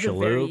 That is a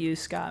very you,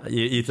 Scott.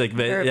 You think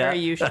very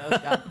you show,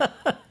 Scott.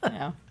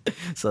 Yeah.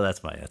 So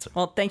that's my answer.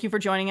 Well, thank you for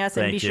joining us,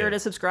 and Thank be you. sure to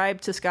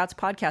subscribe to Scott's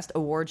podcast,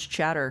 Awards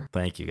Chatter.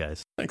 Thank you,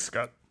 guys. Thanks,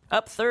 Scott.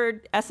 Up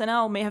third,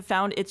 SNL may have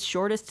found its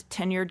shortest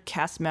tenured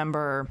cast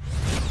member.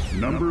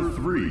 Number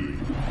 3.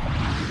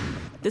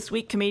 This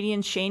week,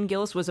 comedian Shane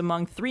Gillis was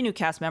among 3 new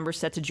cast members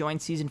set to join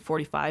season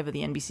 45 of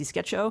the NBC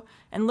sketch show,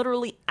 and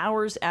literally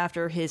hours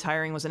after his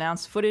hiring was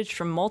announced, footage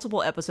from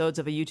multiple episodes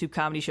of a YouTube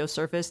comedy show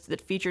surfaced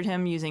that featured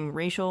him using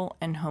racial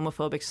and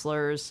homophobic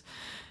slurs.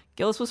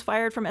 Gillis was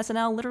fired from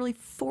SNL literally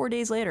 4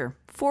 days later.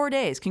 4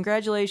 days.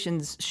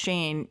 Congratulations,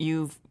 Shane.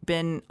 You've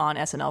been on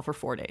SNL for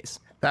 4 days.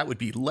 That would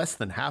be less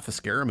than half a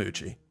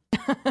Scaramucci.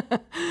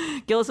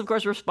 Gillis, of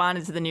course,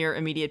 responded to the near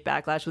immediate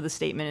backlash with a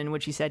statement in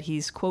which he said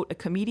he's, quote, a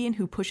comedian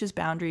who pushes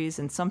boundaries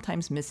and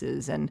sometimes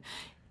misses, and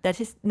that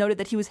noted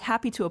that he was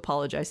happy to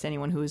apologize to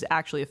anyone who was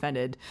actually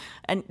offended.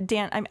 And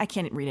Dan, I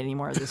can't read any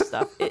more of this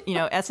stuff.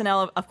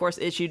 SNL, of course,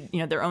 issued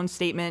their own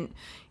statement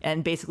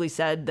and basically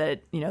said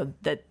that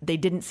that they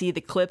didn't see the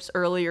clips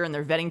earlier and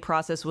their vetting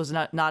process was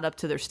not up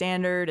to their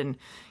standard. And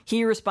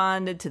he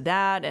responded to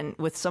that and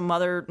with some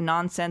other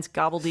nonsense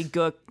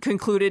gobbledygook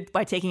concluded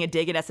by taking a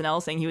dig at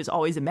SNL, saying he was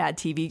always a Mad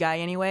TV guy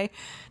anyway.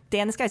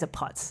 Dan, this guy's a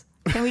putz.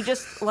 Can we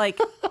just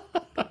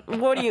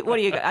what do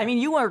you? I mean,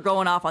 you are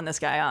going off on this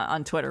guy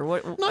on Twitter.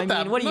 What do you think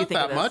of this?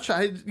 Not that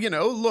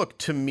much. Look,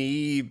 to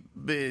me,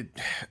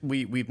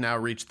 we've now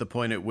reached the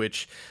point at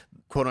which,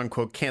 quote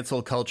unquote,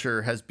 cancel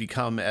culture has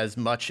become as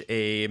much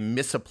a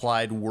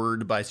misapplied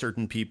word by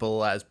certain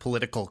people as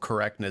political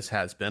correctness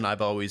has been.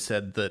 I've always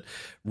said that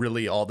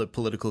really all that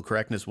political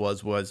correctness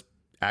was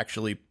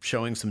actually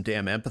showing some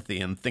damn empathy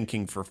and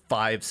thinking for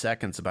 5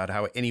 seconds about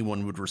how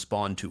anyone would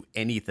respond to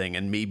anything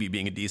and maybe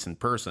being a decent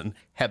person.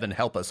 Heaven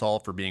help us all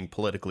for being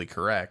politically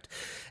correct.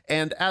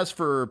 And as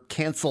for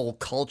cancel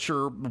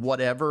culture,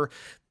 whatever,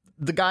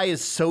 the guy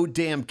is so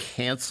damn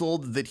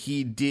canceled that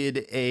he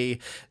did a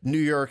New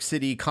York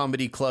City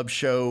comedy club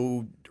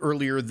show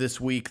earlier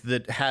this week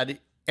that had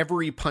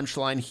every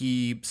punchline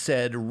he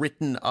said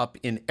written up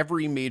in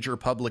every major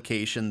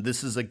publication.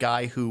 This is a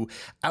guy who,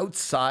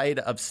 outside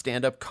of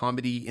stand-up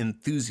comedy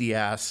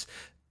enthusiasts,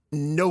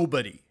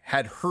 nobody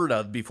had heard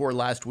of before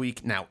last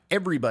week. Now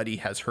everybody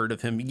has heard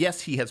of him.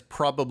 Yes, he has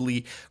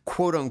probably,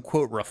 quote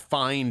unquote,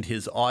 refined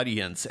his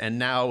audience. And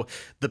now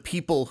the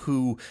people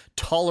who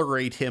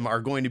tolerate him are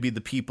going to be the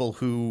people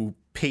who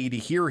pay to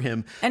hear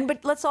him.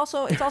 But it's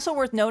also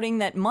worth noting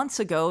that months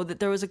ago that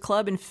there was a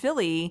club in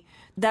Philly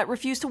that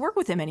refused to work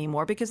with him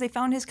anymore because they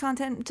found his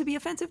content to be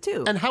offensive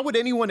too. And how would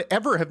anyone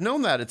ever have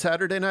known that at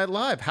Saturday Night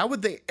Live? How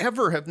would they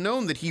ever have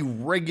known that he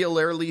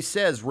regularly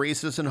says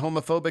racist and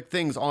homophobic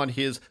things on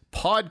his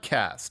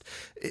podcast?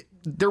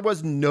 There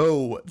was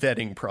no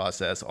vetting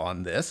process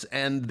on this,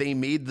 and they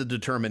made the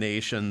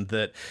determination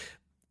that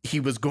he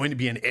was going to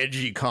be an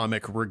edgy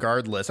comic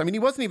regardless. I mean, he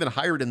wasn't even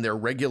hired in their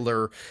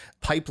regular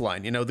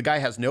pipeline. You know, the guy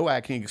has no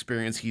acting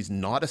experience. He's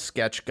not a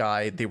sketch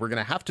guy. They were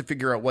going to have to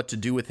figure out what to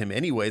do with him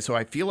anyway. So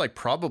I feel like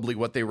probably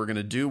what they were going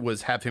to do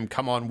was have him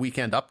come on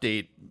Weekend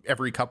Update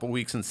every couple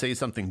weeks and say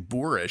something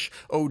boorish.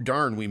 Oh,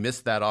 darn, we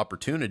missed that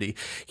opportunity.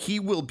 He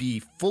will be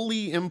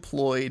fully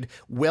employed,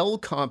 well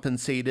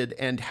compensated,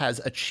 and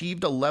has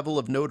achieved a level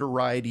of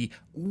notoriety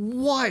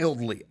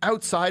wildly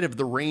outside of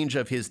the range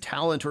of his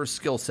talent or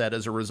skill set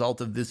as a result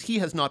of this. He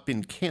has not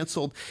been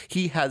canceled.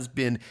 He has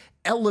been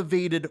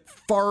elevated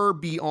far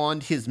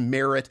beyond his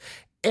merit.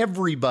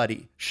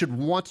 Everybody should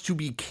want to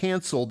be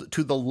canceled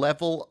to the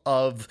level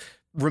of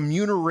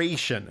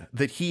remuneration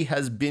that he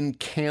has been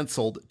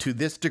canceled to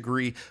this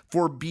degree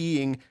for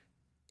being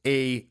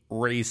a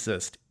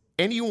racist.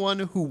 Anyone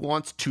who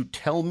wants to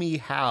tell me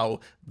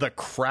how the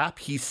crap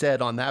he said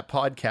on that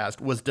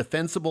podcast was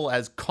defensible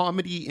as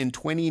comedy in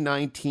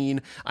 2019,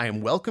 I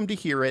am welcome to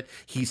hear it.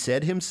 He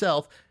said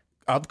himself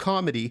of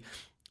comedy,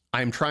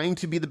 I'm trying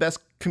to be the best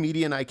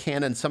comedian I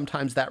can, and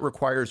sometimes that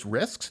requires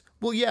risks.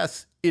 Well,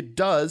 yes, it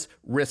does.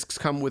 Risks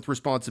come with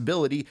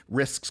responsibility.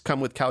 Risks come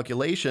with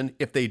calculation.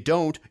 If they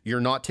don't, you're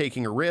not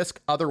taking a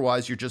risk.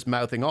 Otherwise, you're just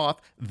mouthing off.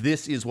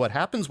 This is what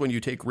happens when you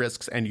take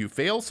risks and you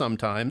fail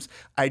sometimes.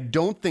 I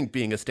don't think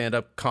being a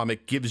stand-up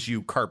comic gives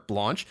you carte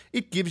blanche.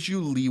 It gives you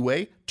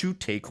leeway to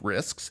take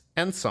risks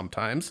and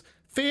sometimes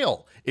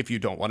fail. If you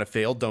don't want to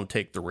fail, don't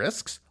take the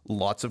risks.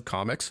 Lots of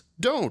comics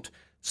don't.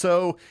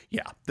 So,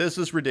 yeah, this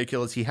is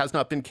ridiculous. He has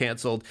not been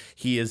canceled.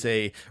 He is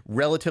a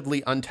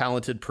relatively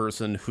untalented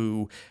person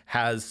who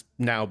has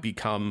now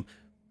become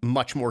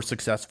much more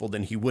successful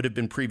than he would have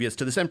been previous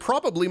to this, and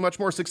probably much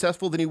more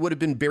successful than he would have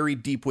been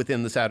buried deep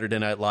within the Saturday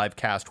Night Live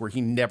cast, where he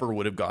never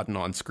would have gotten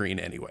on screen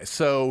anyway.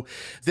 So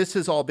this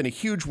has all been a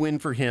huge win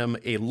for him,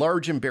 a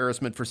large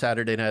embarrassment for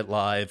Saturday Night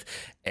Live,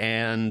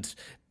 and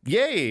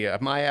yay,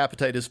 my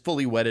appetite is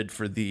fully whetted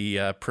for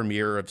the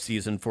premiere of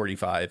season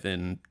 45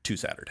 in 2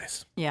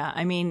 Saturdays. Yeah,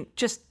 I mean,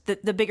 just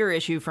the bigger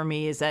issue for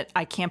me is that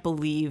I can't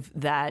believe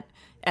that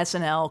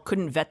SNL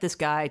couldn't vet this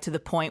guy to the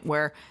point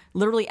where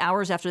literally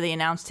hours after they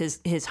announced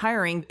his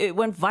hiring, it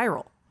went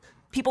viral.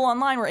 People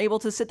online were able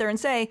to sit there and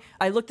say,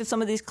 I looked at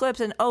some of these clips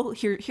and, oh,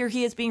 here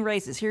he is being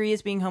racist. Here he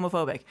is being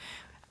homophobic.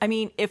 I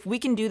mean, if we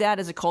can do that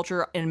as a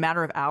culture in a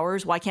matter of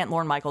hours, why can't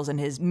Lorne Michaels and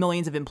his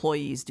millions of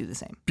employees do the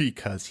same?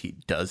 Because he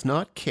does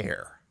not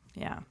care.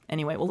 Yeah.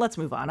 Anyway, well, let's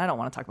move on. I don't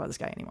want to talk about this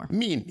guy anymore.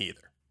 Me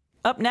neither.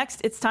 Up next,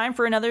 it's time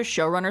for another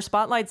Showrunner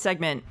Spotlight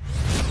segment.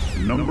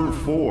 Number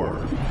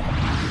 4.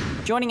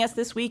 Joining us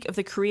this week of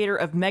the creator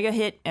of mega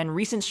hit and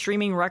recent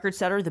streaming record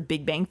setter The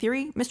Big Bang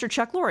Theory, Mr.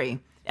 Chuck Lorre.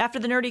 After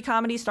the nerdy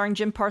comedy starring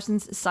Jim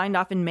Parsons signed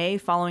off in May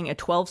following a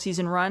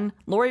 12-season run,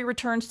 Lorre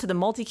returns to the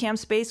multicam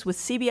space with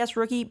CBS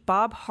rookie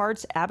Bob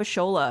Hearts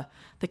Abishola.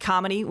 The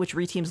comedy, which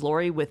reteams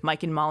Lorre with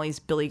Mike and Molly's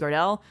Billy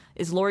Gardell,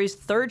 is Lorre's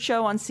 3rd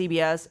show on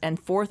CBS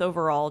and 4th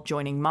overall,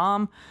 joining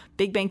Mom,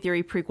 Big Bang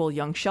Theory prequel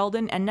Young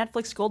Sheldon, and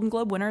Netflix Golden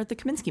Globe winner The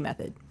Kaminsky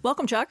Method.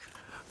 Welcome, Chuck.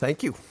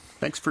 Thank you.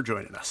 Thanks for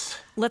joining us.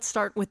 Let's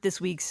start with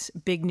this week's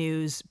big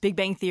news. Big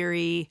Bang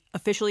Theory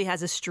officially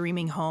has a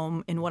streaming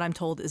home in what I'm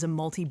told is a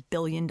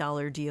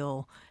multi-billion-dollar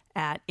deal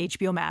at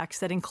HBO Max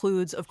that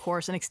includes, of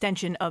course, an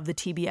extension of the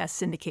TBS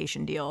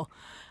syndication deal.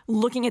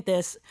 Looking at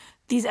this,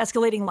 these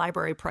escalating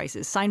library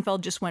prices,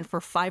 Seinfeld just went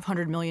for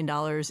 $500 million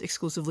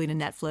exclusively to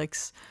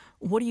Netflix.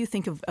 What do you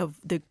think of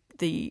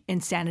the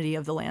insanity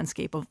of the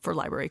landscape for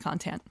library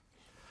content?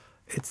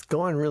 It's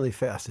going really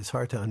fast. It's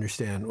hard to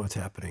understand what's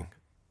happening.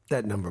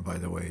 That number, by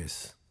the way,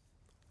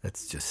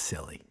 that's just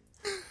silly.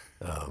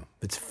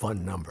 It's a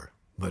fun number,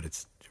 but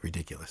it's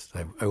ridiculous.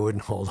 I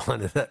wouldn't hold on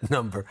to that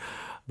number.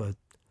 But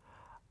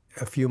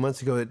a few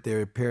months ago,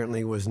 there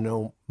apparently was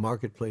no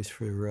marketplace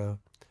for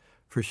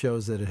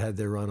shows that had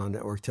their run on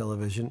network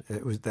television.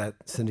 It was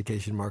that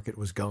syndication market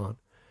was gone,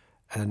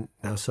 and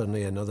now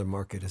suddenly another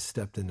market has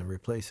stepped in to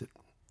replace it.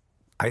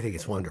 I think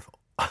it's wonderful.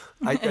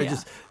 I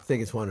just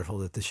think it's wonderful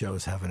that the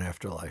shows have an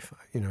afterlife.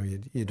 You know,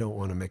 you don't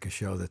want to make a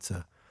show that's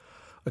a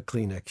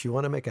Kleenex. You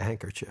want to make a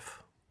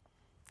handkerchief,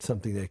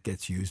 something that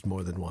gets used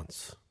more than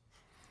once.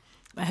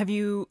 Have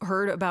you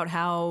heard about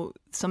how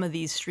some of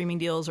these streaming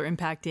deals are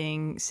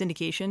impacting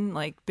syndication?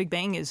 Like Big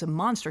Bang is a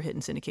monster hit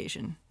in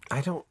syndication.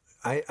 I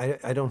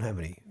don't have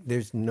any.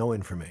 There's no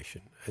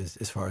information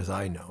as far as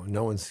I know.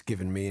 No one's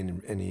given me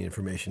any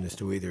information as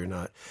to whether or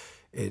not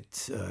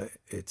it's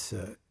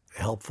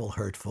helpful,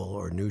 hurtful,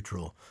 or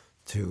neutral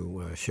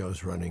to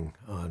shows running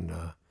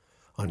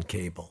on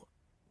cable.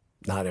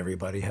 Not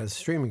everybody has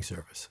streaming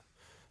service.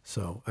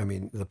 So, I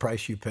mean, the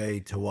price you pay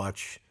to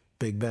watch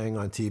Big Bang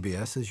on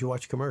TBS is you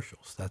watch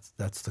commercials.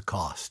 That's the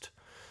cost.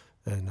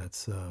 and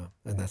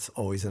that's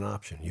always an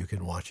option. You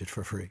can watch it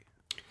for free.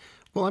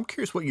 Well, I'm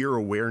curious what your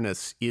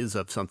awareness is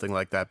of something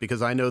like that,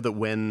 because I know that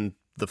when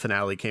the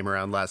finale came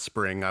around last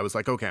spring, I was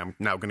like, okay, I'm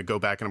now going to go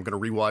back and I'm going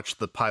to rewatch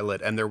the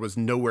pilot, and there was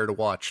nowhere to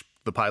watch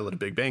the pilot of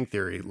Big Bang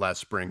Theory last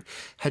spring.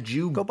 Had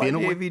you Go buy a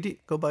DVD.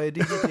 Go buy a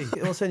DVD.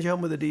 It'll send you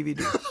home with a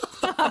DVD.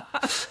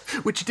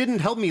 Which didn't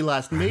help me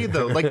last May,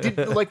 though.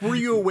 Were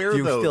you aware, Do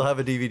you though? still have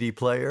a DVD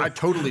player? I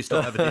totally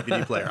still have a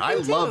DVD player. I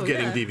love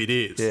getting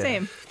DVDs. Yeah.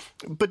 Same.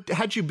 But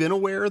had you been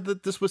aware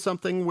that this was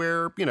something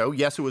where,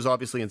 yes, it was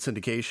obviously in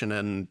syndication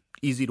and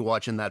easy to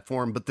watch in that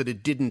form, but that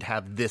it didn't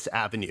have this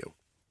avenue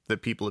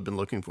that people have been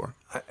looking for?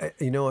 I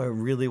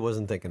really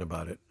wasn't thinking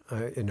about it.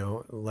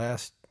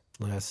 Last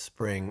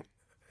spring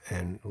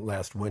and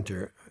last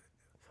winter,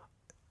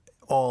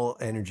 all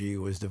energy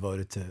was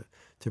devoted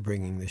to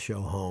bringing the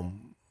show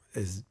home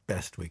as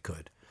best we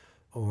could.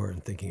 We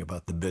weren't thinking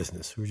about the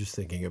business. We were just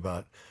thinking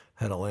about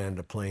how to land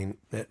a plane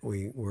that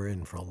we were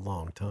in for a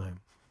long time.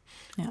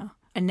 Yeah.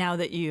 And now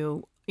that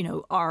you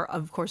are,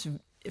 of course,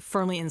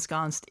 firmly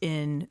ensconced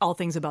in all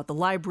things about the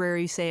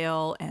library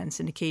sale and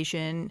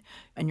syndication,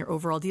 and your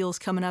overall deals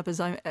coming up,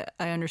 as I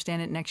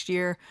understand it, next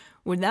year,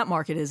 when that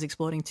market is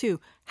exploding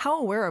too. How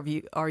aware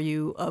are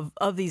you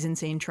of these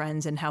insane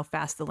trends and how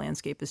fast the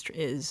landscape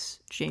is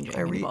changing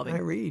and evolving? I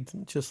read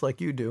just like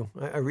you do.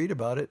 I read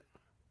about it.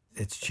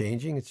 It's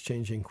changing. It's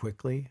changing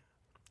quickly.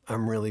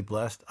 I'm really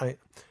blessed.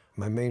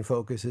 My main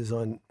focus is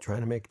on trying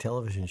to make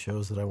television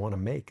shows that I want to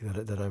make,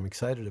 that I'm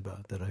excited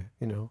about, that I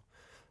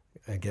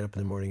get up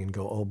in the morning and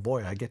go, oh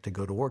boy, I get to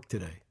go to work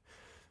today.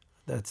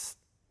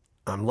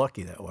 I'm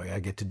lucky that way. I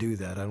get to do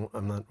that.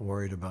 I'm not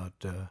worried about,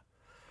 the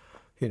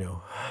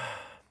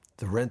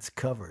rent's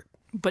covered.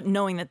 But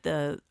knowing that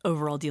the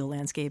overall deal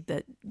landscape,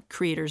 that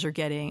creators are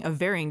getting, of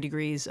varying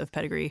degrees of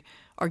pedigree,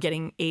 are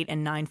getting 8-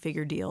 and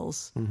 9-figure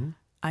deals. Mm-hmm.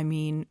 I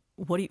mean,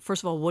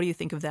 first of all, what do you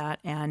think of that?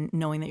 And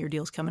knowing that your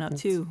deal's coming up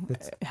too,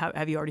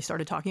 have you already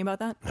started talking about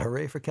that?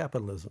 Hooray for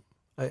capitalism.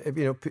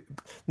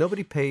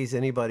 Nobody pays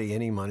anybody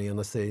any money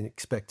unless they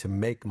expect to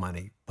make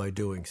money by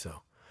doing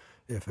so.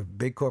 If a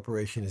big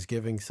corporation is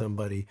giving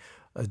somebody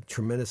a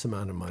tremendous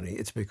amount of money,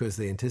 it's because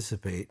they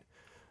anticipate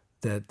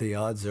that the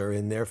odds are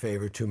in their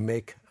favor to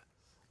make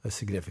a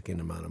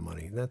significant amount of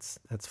money. That's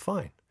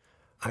fine.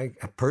 I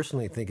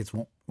personally think it's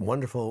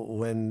wonderful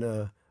when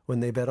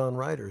they bet on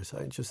writers.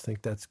 I just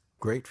think that's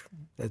great.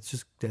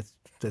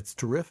 That's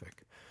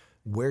terrific.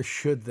 Where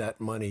should that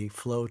money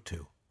flow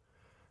to?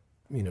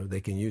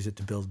 They can use it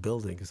to build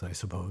buildings, I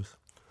suppose.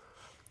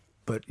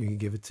 But you can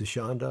give it to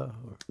Shonda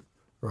or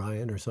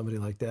Ryan or somebody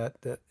like that.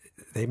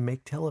 They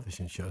make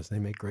television shows. They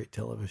make great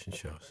television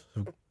shows.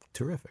 So,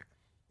 terrific.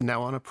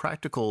 Now, on a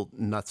practical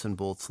nuts and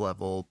bolts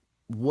level,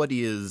 what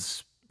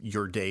is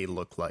your day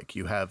look like?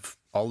 You have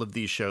all of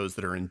these shows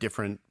that are in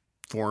different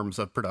forms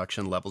of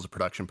production, levels of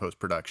production,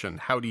 post-production.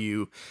 How do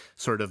you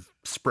sort of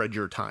spread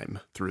your time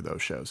through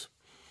those shows?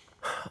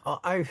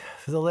 For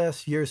the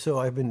last year or so,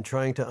 I've been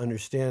trying to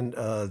understand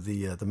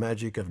the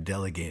magic of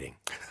delegating.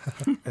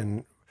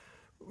 And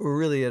we're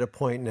really at a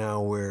point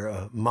now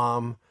where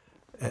Mom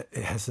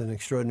has an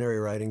extraordinary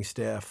writing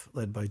staff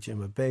led by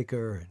Jim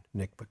Baker and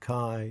Nick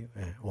Bakay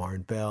and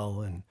Warren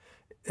Bell, and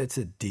it's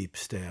a deep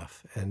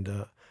staff.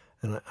 And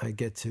I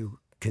get to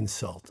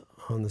consult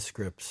on the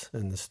scripts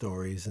and the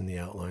stories and the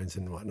outlines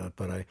and whatnot,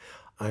 but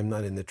I'm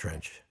not in the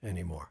trench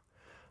anymore.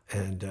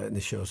 And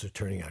the shows are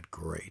turning out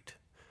great.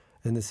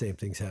 And the same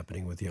thing's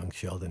happening with Young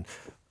Sheldon.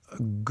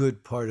 A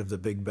good part of the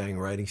Big Bang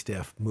writing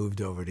staff moved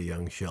over to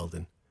Young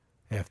Sheldon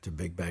after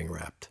Big Bang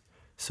wrapped.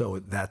 So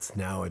that's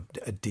now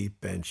a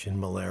deep bench. And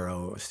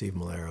Steve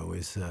Malero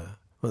is one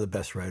of the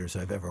best writers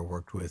I've ever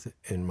worked with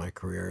in my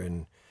career.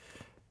 And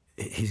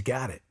he's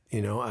got it.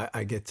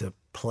 I get to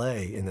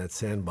play in that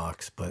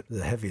sandbox, but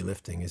the heavy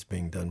lifting is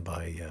being done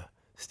by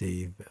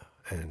Steve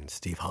and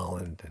Steve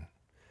Holland and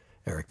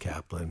Eric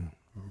Kaplan,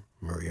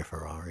 Maria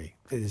Ferrari.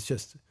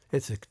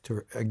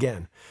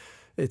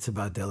 It's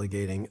about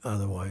delegating.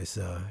 Otherwise,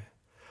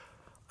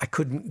 I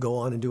couldn't go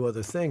on and do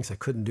other things. I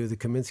couldn't do the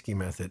Kaminsky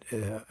method.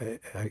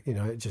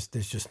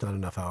 There's just not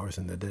enough hours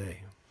in the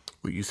day.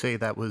 Well, you say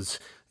that was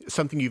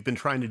something you've been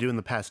trying to do in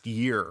the past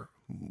year.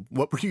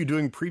 What were you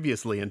doing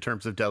previously in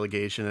terms of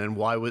delegation, and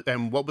what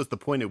was the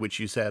point at which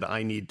you said,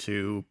 I need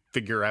to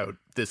figure out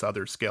this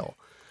other skill?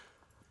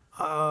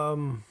 I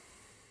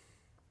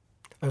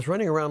was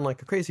running around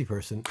like a crazy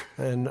person,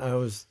 and I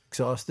was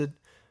exhausted.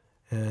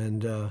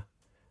 And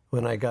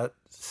when I got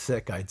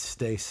sick, I'd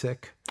stay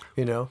sick.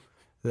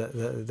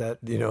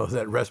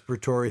 That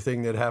respiratory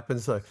thing that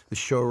happens, like the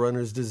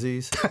showrunner's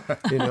disease.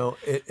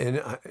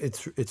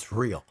 It's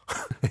real.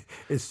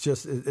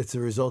 It's a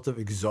result of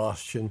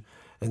exhaustion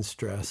and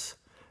stress.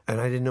 And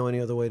I didn't know any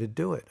other way to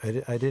do it.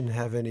 I didn't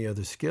have any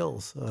other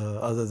skills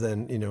other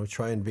than,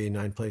 try and be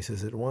 9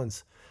 places at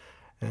once.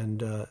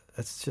 And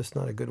that's just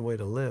not a good way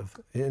to live.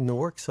 And the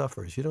work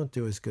suffers. You don't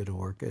do as good a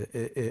work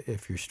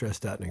if you're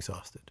stressed out and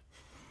exhausted.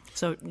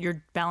 So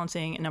you're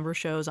balancing a number of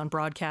shows on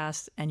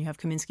broadcast, and you have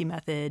Kaminsky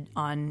Method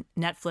on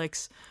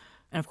Netflix.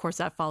 And of course,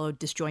 that followed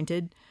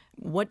Disjointed.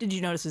 What did you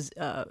notice as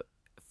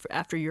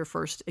after your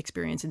first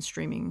experience in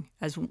streaming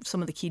as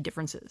some of the key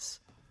differences?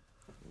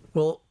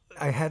 Well,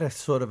 I had a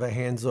sort of a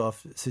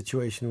hands-off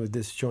situation with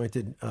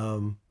Disjointed.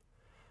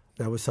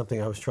 That was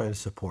something I was trying to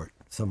support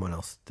someone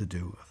else to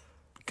do.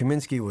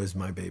 Kaminsky was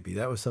my baby.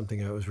 That was something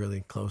that was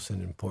really close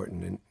and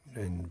important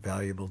and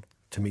valuable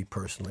to me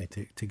personally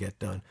to get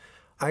done.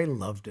 I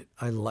loved it.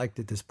 I liked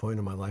at this point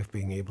in my life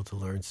being able to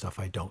learn stuff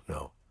I don't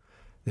know.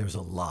 There was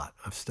a lot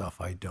of stuff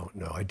I don't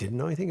know. I didn't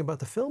know anything about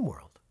the film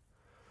world.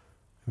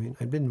 I mean,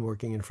 I'd been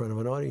working in front of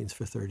an audience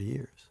for 30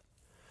 years.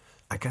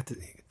 I got to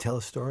tell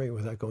a story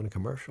without going to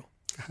commercial.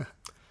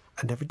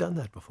 I'd never done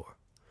that before.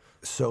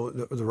 So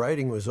the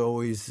writing was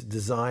always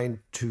designed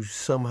to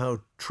somehow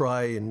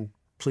try and,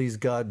 please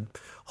God,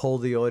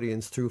 hold the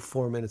audience through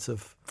 4 minutes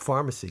of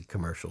pharmacy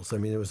commercials. I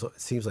mean, it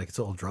seems like it's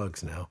all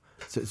drugs now.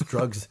 So it's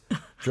drugs,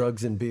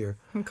 drugs and beer.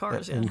 And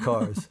cars, And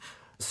cars.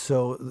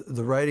 So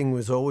the writing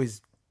was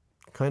always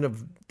kind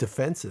of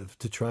defensive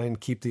to try and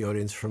keep the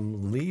audience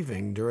from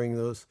leaving during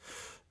those.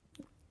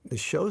 The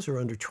shows are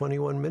under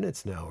 21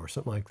 minutes now or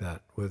something like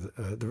that with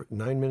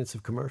 9 minutes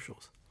of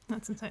commercials.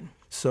 That's insane.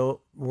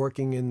 So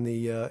working in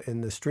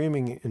the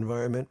streaming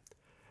environment,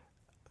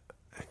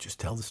 I just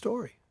tell the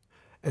story.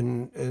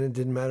 And it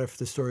didn't matter if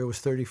the story was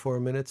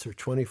 34 minutes or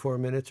 24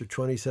 minutes or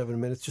 27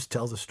 minutes, just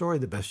tell the story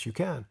the best you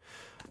can.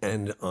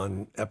 And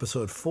on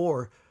episode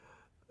 4,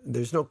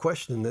 there's no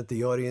question that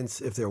the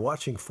audience, if they're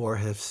watching 4,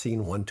 have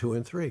seen 1, 2,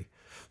 and 3.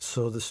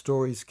 So the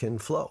stories can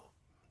flow.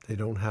 They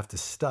don't have to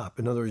stop.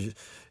 In other words,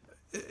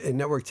 in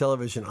network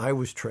television, I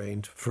was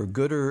trained, for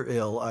good or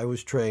ill, I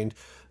was trained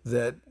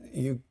that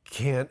you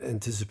can't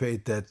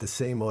anticipate that the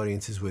same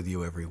audience is with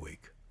you every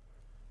week.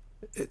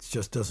 It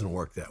just doesn't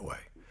work that way.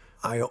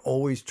 I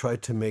always try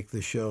to make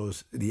the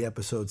shows, the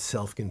episodes,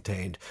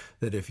 self-contained,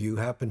 that if you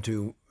happen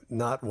to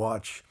not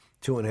watch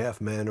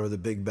 2.5 Men or The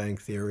Big Bang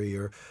Theory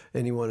or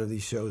any one of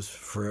these shows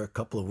for a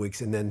couple of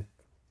weeks and then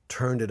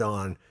turned it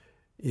on,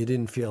 you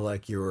didn't feel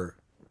like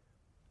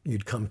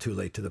you'd come too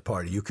late to the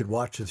party. You could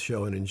watch the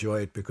show and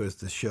enjoy it because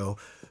the show,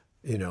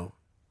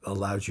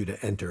 allows you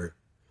to enter.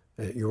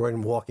 You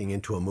weren't walking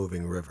into a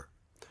moving river.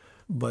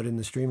 But in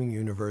the streaming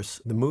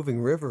universe, the moving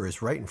river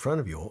is right in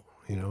front of you.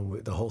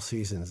 The whole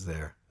season's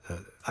there.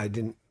 I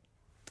didn't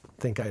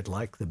think I'd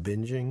like the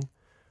binging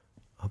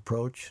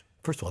approach.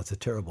 First of all, it's a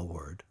terrible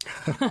word.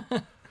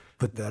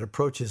 But that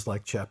approach is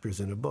like chapters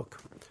in a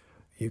book.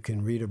 You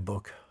can read a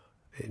book.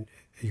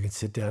 You can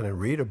sit down and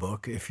read a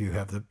book if you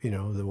have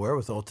the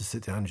wherewithal to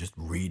sit down and just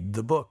read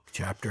the book,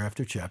 chapter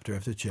after chapter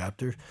after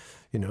chapter,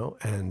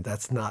 and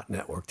that's not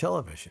network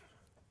television.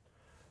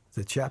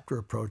 The chapter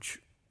approach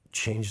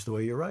changed the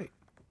way you write.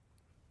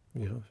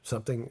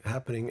 Something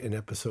happening in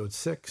episode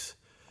 6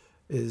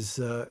 is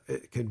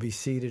it could be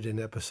seeded in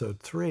episode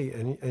 3,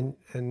 and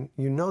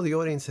the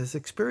audience has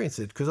experienced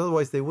it, because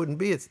otherwise they wouldn't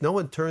be. No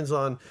one turns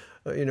on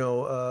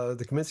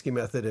the Kaminsky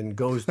method and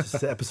goes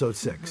to episode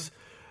 6.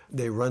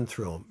 They run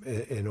through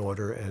them in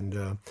order,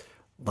 and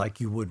like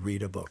you would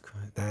read a book.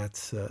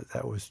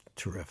 That was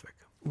terrific.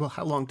 Well,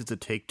 how long does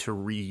it take to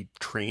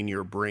retrain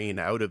your brain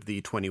out of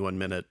the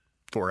 21-minute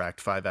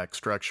 4-act, 5-act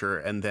structure,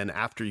 and then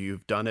after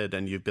you've done it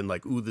and you've been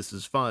like, ooh, this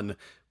is fun,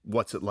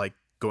 what's it like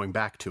going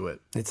back to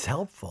it? It's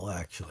helpful,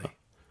 actually.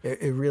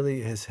 It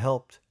really has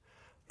helped.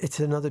 It's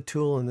another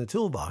tool in the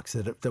toolbox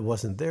that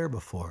wasn't there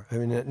before. I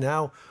mean,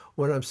 now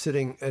when I'm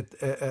sitting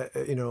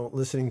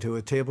listening to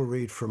a table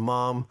read for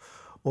Mom,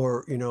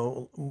 or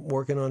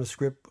working on a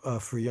script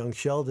for young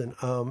Sheldon,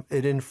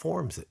 it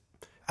informs it.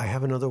 I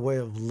have another way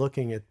of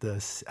looking at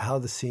how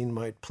the scene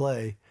might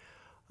play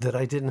that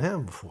I didn't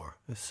have before.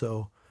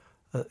 So,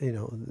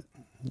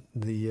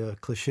 the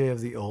cliche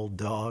of the old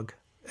dog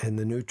and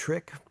the new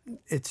trick,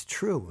 it's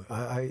true.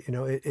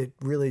 It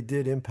really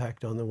did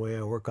impact on the way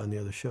I work on the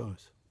other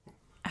shows.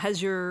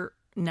 Has your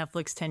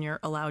Netflix tenure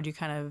allowed you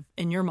kind of,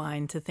 in your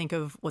mind, to think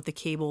of what the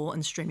cable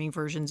and streaming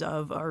versions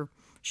of are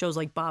shows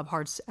like Bob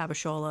Hart's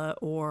Abishola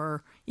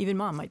or even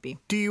Mom might be?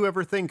 Do you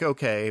ever think,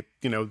 okay,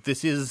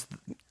 this is...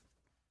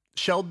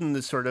 Sheldon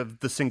is sort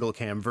of the single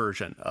cam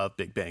version of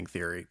Big Bang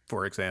Theory,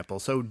 for example.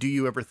 So do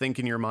you ever think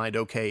in your mind,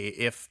 okay,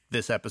 if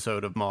this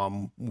episode of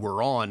Mom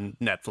were on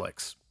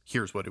Netflix,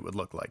 here's what it would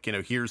look like.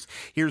 Here's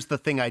the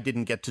thing I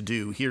didn't get to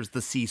do. Here's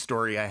the C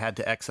story I had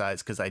to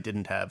excise because I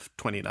didn't have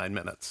 29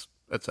 minutes,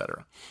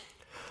 etc.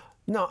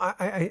 No,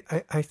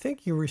 I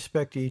think you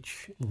respect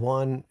each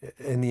one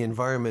and the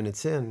environment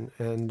it's in.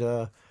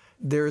 And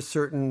there are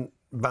certain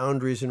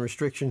boundaries and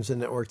restrictions in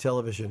network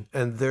television,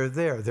 and they're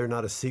there. They're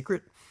not a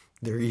secret.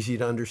 They're easy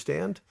to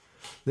understand.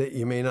 That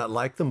you may not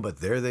like them,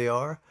 but there they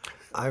are.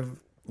 I've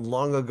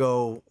long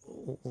ago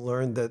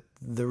learned that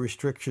the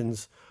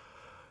restrictions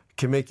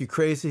can make you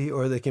crazy,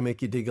 or they can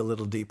make you dig a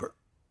little deeper.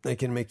 They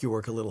can make you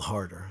work a little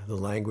harder. The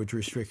language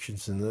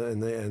restrictions and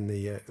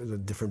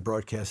the different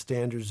broadcast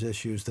standards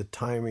issues, the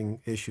timing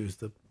issues,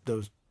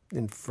 those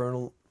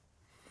infernal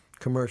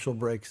commercial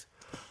breaks.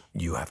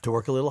 You have to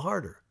work a little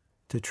harder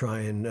to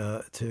try and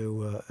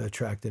to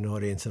attract an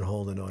audience and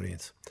hold an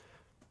audience.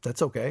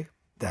 That's okay.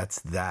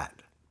 That's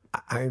that.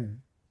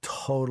 I'm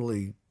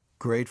totally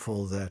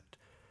grateful that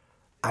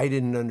I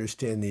didn't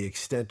understand the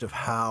extent of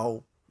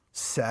how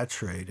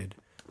saturated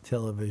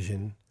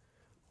television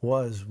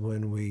was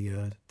when we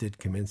did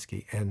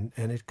Kaminsky, and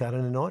it got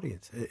an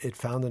audience. It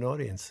found an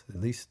audience.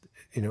 At least,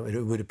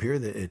 it would appear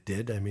that it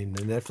did. I mean,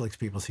 the Netflix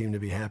people seem to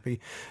be happy,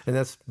 and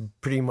that's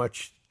pretty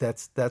much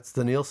that's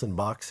the Nielsen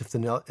box. If the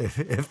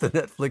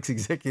Netflix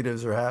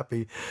executives are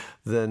happy,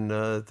 then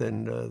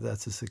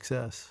that's a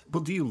success.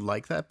 Well, do you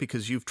like that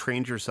because you've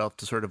trained yourself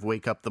to sort of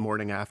wake up the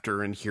morning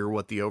after and hear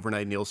what the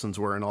overnight Nielsens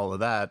were and all of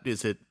that?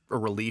 Is it a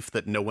relief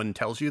that no one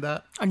tells you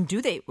that? And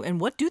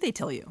what do they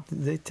tell you?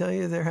 They tell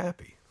you they're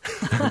happy.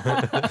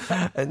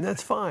 And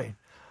that's fine,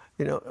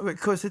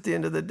 because at the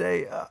end of the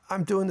day,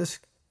 I'm doing this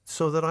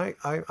so that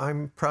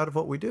I'm proud of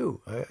what we do.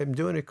 I'm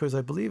doing it because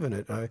I believe in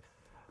it.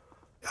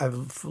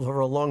 I've for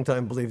a long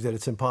time believed that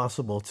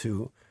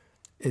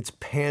it's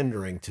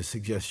pandering to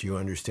suggest you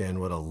understand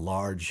what a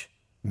large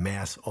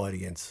mass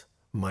audience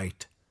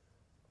might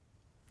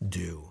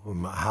do,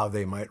 how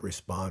they might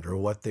respond, or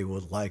what they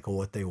would like or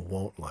what they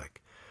won't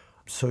like.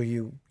 So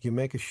you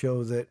make a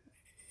show that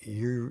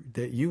you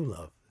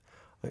love.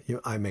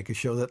 I make a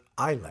show that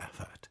I laugh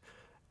at.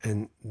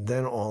 And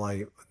then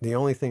the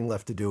only thing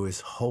left to do is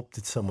hope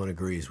that someone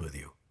agrees with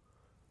you.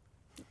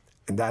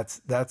 And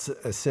that's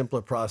a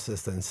simpler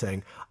process than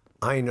saying,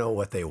 I know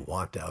what they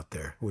want out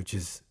there, which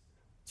is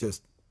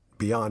just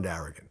beyond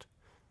arrogant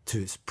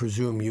to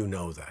presume you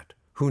know that.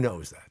 Who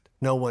knows that?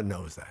 No one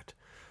knows that.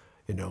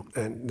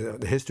 And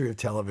the history of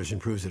television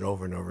proves it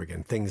over and over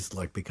again. Things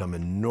like become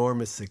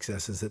enormous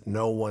successes that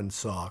no one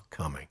saw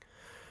coming.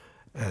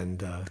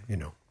 And,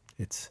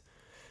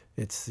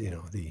 it's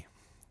the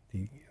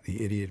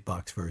idiot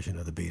box version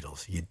of the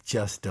Beatles. You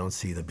just don't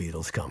see the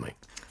Beatles coming.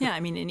 Yeah, I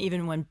mean, and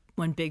even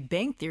when Big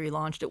Bang Theory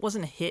launched, it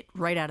wasn't a hit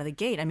right out of the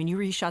gate. I mean, you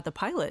reshot the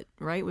pilot,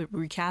 right? We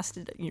recast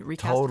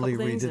totally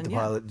redid the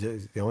pilot.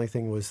 The only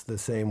thing was the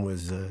same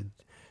was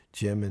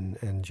Jim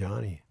and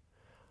Johnny,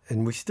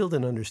 and we still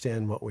didn't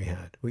understand what we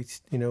had.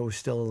 It was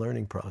still a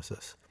learning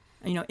process.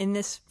 In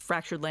this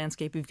fractured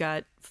landscape, we've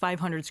got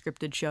 500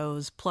 scripted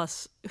shows,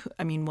 plus,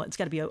 it's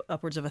got to be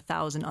upwards of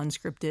 1,000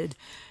 unscripted.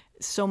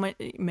 So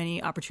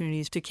many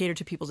opportunities to cater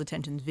to people's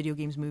attentions, video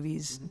games,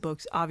 movies,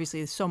 books, obviously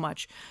there's so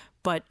much.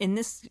 But in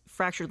this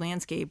fractured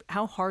landscape,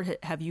 how hard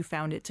have you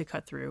found it to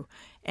cut through?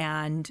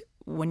 And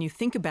when you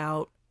think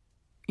about,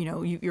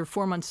 you're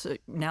 4 months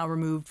now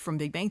removed from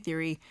Big Bang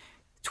Theory,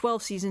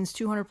 12 seasons,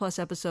 200 plus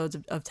episodes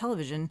of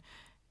television,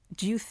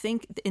 do you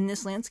think in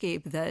this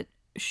landscape that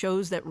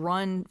shows that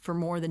run for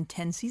more than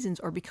 10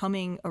 seasons are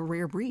becoming a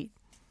rare breed?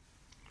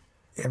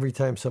 Every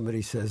time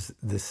somebody says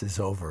this is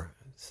over,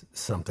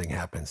 something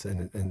happens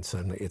and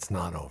suddenly it's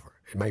not over.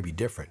 It might be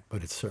different,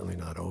 but it's certainly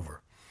not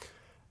over.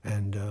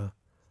 And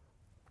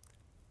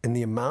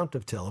the amount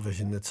of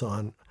television that's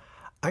on,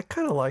 I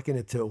kind of liken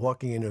it to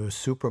walking into a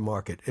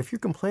supermarket. If you're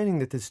complaining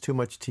that there's too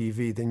much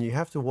TV, then you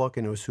have to walk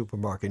into a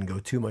supermarket and go,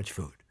 too much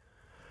food.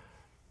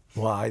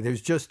 Why?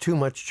 There's just too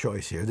much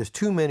choice here. There's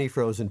too many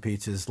frozen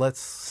pizzas. Let's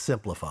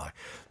simplify.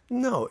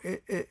 No,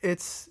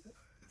 it's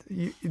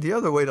the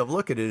other way to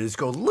look at it is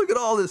go, look at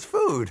all this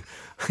food.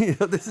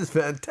 This is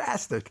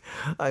fantastic.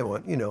 I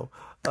want,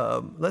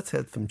 let's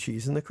have some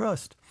cheese in the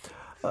crust.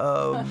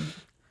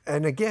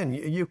 And again,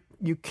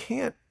 you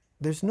can't,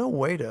 there's no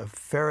way to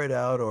ferret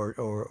out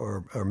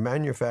or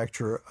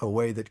manufacture a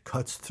way that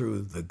cuts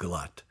through the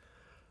glut.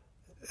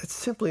 It's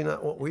simply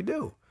not what we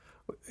do.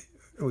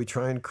 We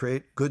try and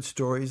create good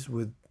stories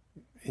with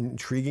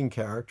intriguing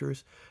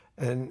characters.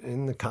 And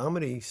in the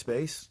comedy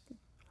space,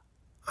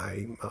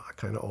 I'm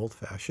kind of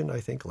old-fashioned. I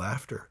think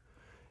laughter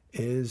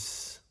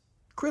is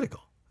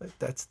critical.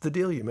 That's the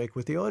deal you make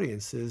with the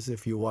audience, is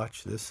if you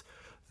watch this,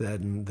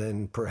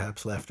 then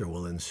perhaps laughter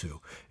will ensue.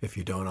 If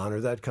you don't honor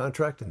that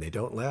contract and they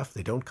don't laugh,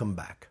 they don't come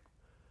back.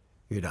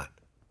 You're done.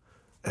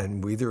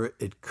 And whether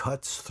it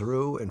cuts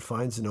through and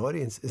finds an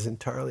audience is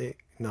entirely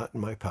not in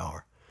my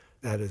power.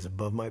 That is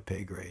above my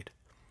pay grade.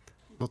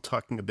 Well,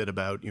 talking a bit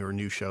about your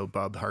new show,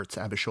 Bob Hearts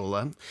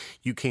Abishola,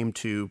 you came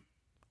to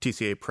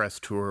TCA Press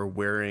Tour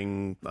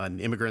wearing an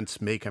Immigrants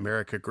Make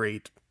America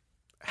Great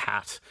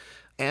hat.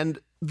 And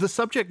the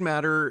subject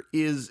matter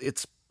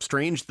it's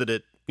strange that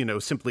it,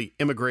 simply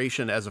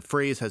immigration as a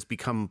phrase has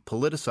become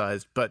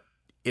politicized, but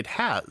it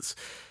has.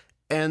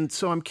 And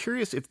so I'm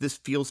curious if this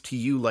feels to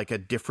you like a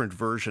different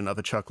version of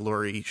a Chuck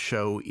Lorre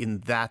show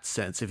in that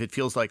sense, if it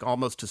feels like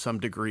almost to some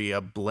degree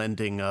a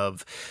blending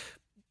of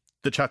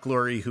the Chuck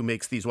Lorre who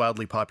makes these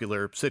wildly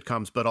popular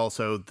sitcoms, but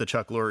also the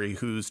Chuck Lorre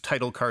whose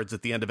title cards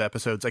at the end of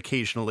episodes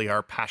occasionally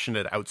are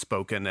passionate,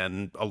 outspoken,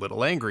 and a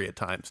little angry at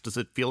times. Does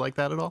it feel like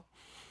that at all?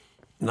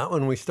 Not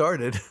when we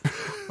started.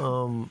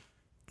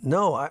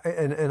 No,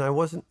 I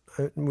wasn't.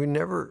 We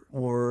never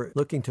were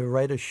looking to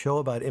write a show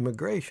about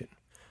immigration.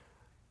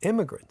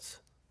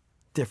 Immigrants,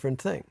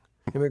 different thing.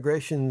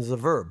 Immigration's a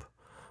verb.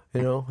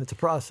 It's a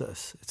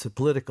process. It's a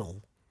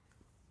political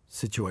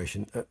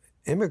situation.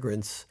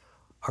 Immigrants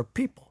are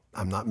people.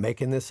 I'm not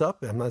making this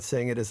up. I'm not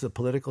saying it as a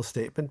political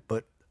statement,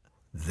 but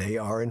they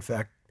are, in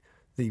fact,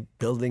 the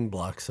building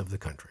blocks of the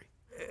country.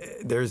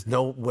 there's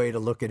no way to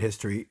look at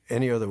history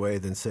any other way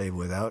than say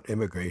without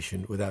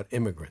immigration, without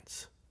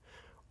immigrants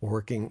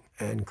working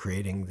and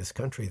creating this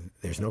country,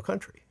 there's no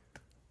country.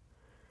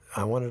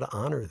 I wanted to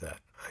honor that.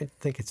 I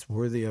think it's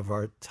worthy of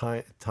our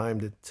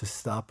time to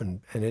stop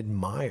and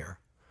admire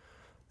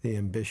the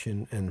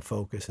ambition and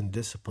focus and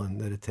discipline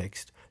that it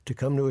takes to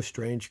come to a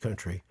strange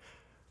country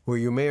where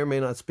you may or may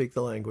not speak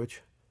the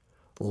language,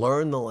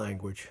 learn the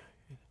language,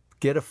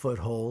 get a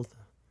foothold,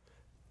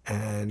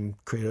 and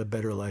create a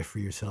better life for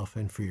yourself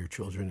and for your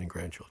children and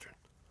grandchildren.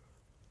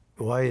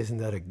 Why isn't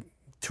that a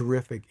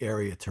terrific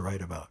area to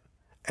write about?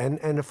 And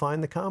to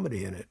find the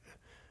comedy in it,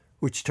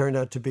 which turned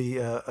out to be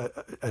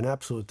an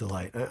absolute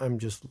delight. I'm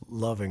just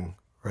loving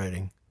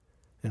writing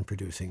and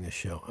producing this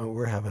show.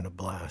 We're having a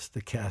blast.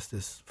 The cast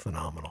is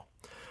phenomenal.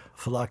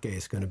 Falake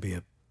is going to be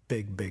a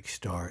big, big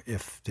star.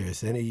 If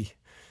there's any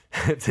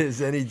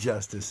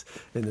justice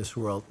in this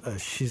world,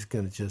 she's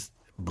going to just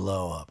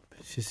blow up.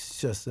 She's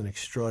just an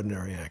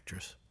extraordinary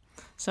actress.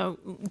 So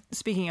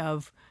speaking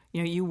of,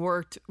 you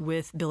worked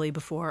with Billy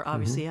before,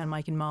 obviously, on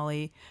Mike and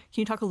Molly.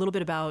 Can you talk a little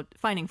bit about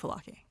finding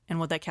Falake and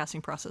what that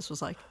casting process was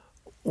like?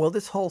 Well,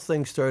 this whole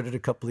thing started a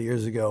couple of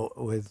years ago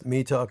with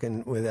me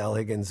talking with Al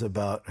Higgins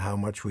about how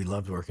much we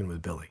loved working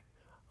with Billy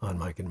on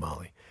Mike and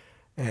Molly.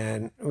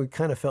 And we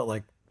kind of felt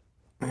like,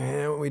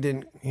 we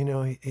didn't,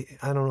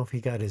 I don't know if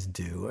he got his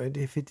due.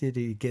 If he did,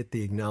 he get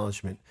the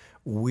acknowledgement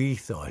we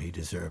thought he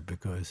deserved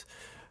because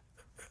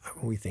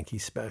we think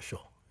he's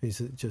special. He's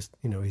just,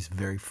 he's a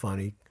very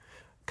funny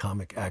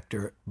comic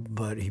actor,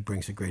 but he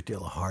brings a great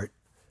deal of heart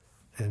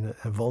and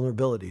a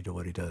vulnerability to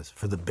what he does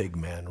for the big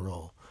man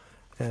role.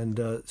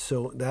 And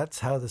so that's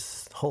how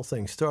this whole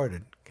thing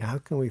started. How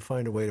can we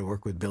find a way to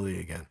work with Billy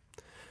again?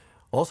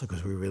 Also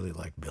because we really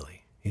like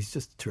Billy. He's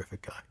just a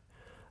terrific guy.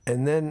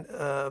 And then,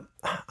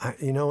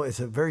 it's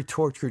a very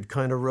tortured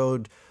kind of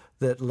road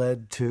that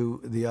led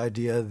to the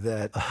idea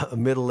that a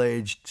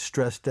middle-aged,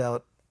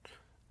 stressed-out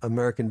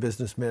American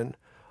businessman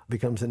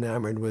becomes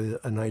enamored with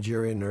a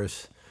Nigerian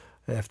nurse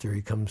after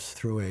he comes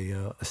through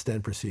a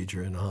stent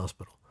procedure in a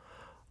hospital.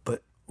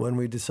 But when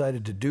we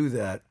decided to do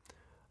that,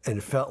 and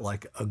it felt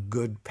like a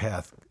good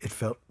path, it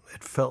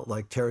felt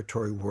like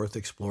territory worth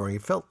exploring.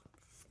 It felt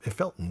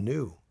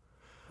new.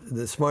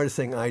 The smartest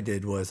thing I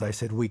did was I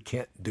said, we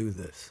can't do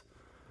this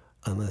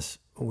unless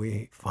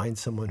we find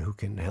someone who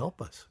can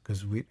help us,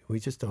 because we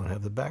just don't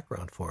have the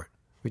background for it.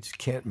 We just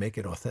can't make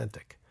it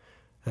authentic.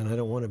 And I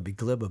don't want to be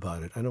glib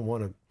about it. I don't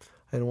want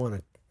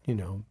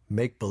to,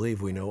 make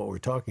believe we know what we're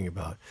talking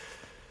about.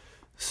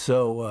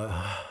 So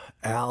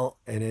Al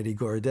and Eddie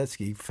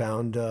Gorodetsky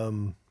found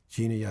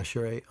Gina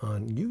Yashere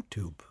on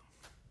YouTube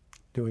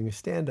doing a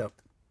stand-up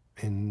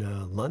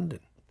in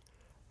London.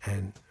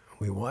 And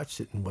we watched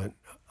it and went,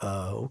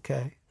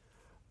 okay,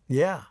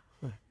 yeah.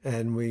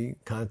 And we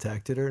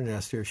contacted her and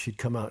asked her if she'd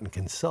come out and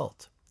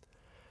consult.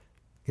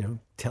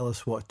 Tell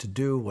us what to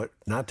do, what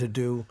not to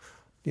do,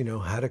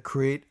 how to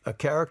create a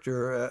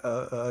character,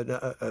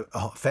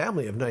 a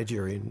family of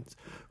Nigerians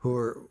who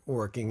are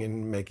working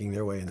and making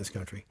their way in this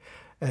country.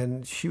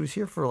 And she was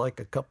here for like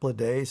a couple of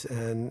days,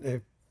 and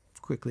it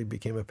quickly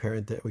became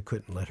apparent that we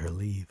couldn't let her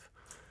leave.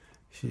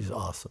 She's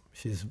awesome.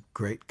 She's a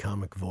great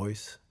comic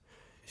voice.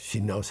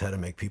 She knows how to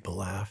make people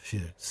laugh.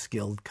 She's a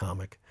skilled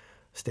comic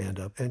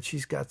stand-up. And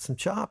she's got some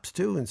chops,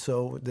 too. And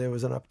so there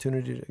was an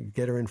opportunity to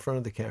get her in front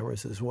of the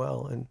cameras as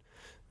well. And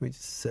we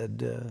just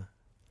said,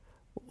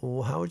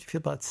 well, how would you feel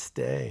about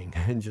staying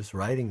and just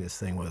writing this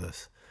thing with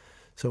us?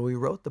 So we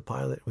wrote the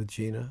pilot with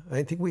Gina.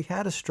 I think we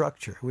had a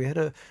structure. We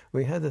had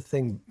the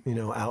thing,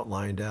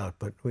 outlined out,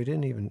 but we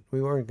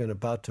weren't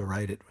about to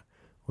write it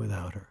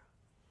without her.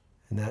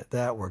 And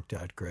that worked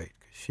out great.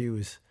 She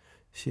was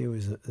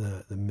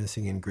the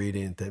missing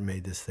ingredient that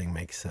made this thing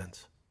make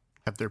sense.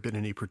 Have there been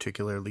any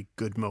particularly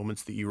good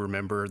moments that you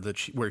remember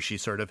where she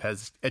sort of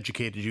has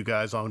educated you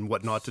guys on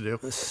what not to do?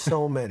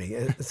 So many.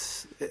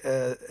 It's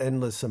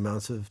endless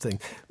amounts of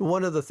things.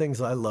 One of the things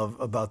I love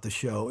about the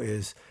show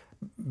is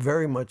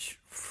very much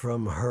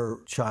from her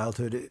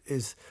childhood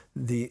is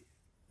the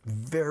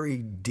very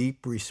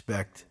deep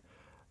respect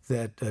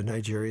that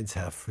Nigerians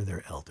have for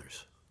their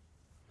elders.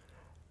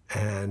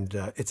 And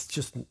it's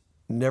just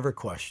never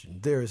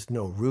questioned. There is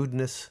no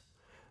rudeness.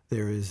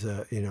 There is,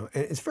 and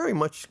it's very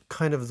much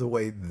kind of the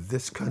way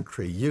this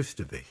country used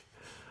to be,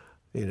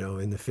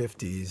 in the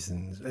 50s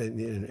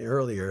and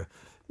earlier.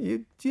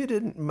 You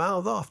didn't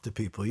mouth off to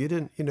people. You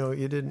didn't,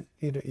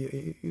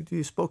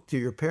 you spoke to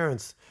your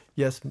parents.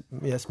 Yes,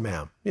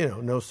 ma'am.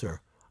 No, sir.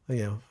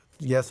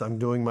 Yes, I'm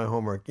doing my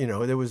homework.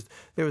 There was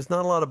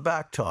not a lot of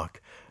back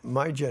talk.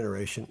 My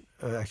generation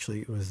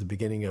actually was the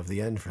beginning of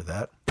the end for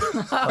that.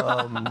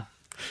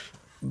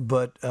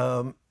 But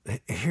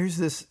here's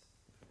this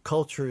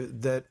culture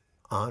that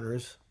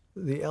honors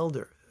the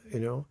elder.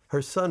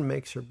 Her son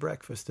makes her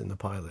breakfast in the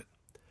pilot,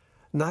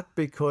 not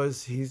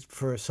because he's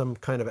for some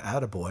kind of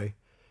attaboy.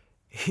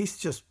 He's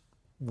just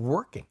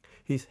working.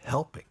 He's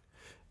helping.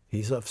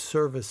 He's of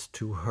service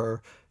to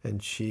her,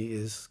 and she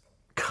is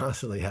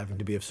constantly having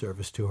to be of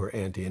service to her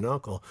auntie and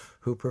uncle,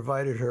 who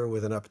provided her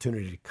with an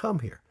opportunity to come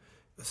here.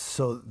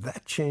 So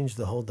that changed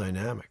the whole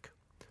dynamic.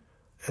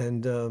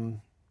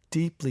 And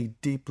deeply,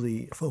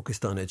 deeply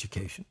focused on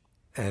education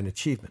and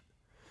achievement.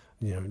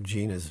 You know,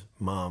 Gina's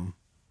mom,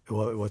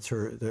 what's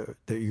her,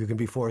 you can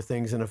be four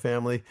things in a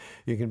family.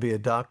 You can be a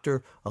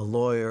doctor, a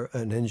lawyer,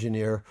 an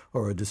engineer,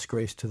 or a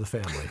disgrace to the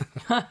family.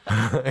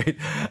 Right?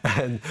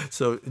 And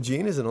so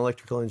Gina's an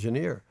electrical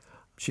engineer.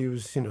 She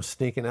was, you know,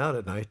 sneaking out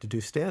at night to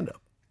do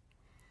stand-up.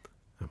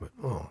 I went,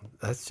 oh,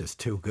 that's just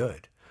too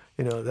good.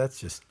 You know, that's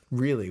just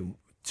really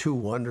too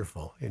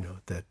wonderful, you know,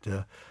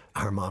 that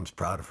her mom's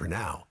proud of her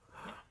now.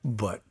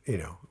 But, you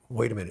know,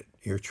 wait a minute,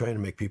 you're trying to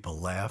make people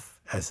laugh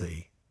as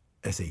a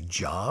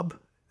job?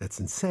 That's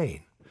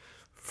insane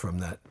from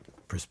that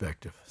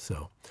perspective.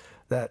 So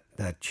that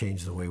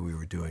changed the way we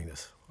were doing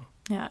this.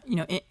 Yeah, you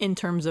know, in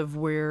terms of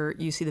where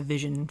you see the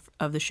vision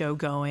of the show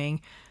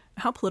going,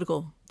 how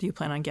political do you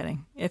plan on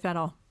getting, if at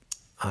all?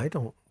 I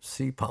don't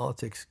see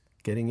politics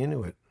getting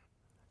into it.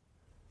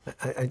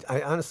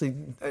 I honestly,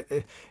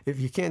 if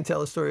you can't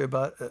tell a story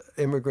about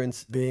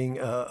immigrants being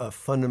a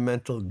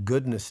fundamental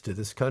goodness to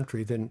this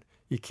country, then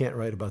you can't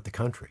write about the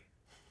country.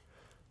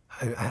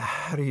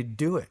 How do you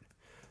do it?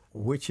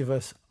 Which of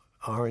us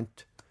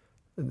aren't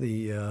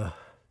the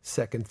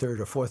second, third,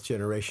 or fourth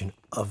generation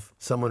of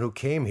someone who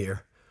came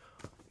here,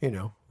 you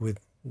know, with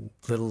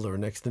little or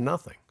next to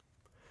nothing?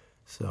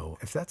 So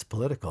if that's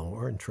political,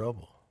 we're in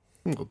trouble.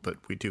 Well, but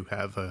we do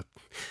have an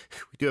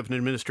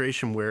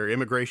administration where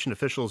immigration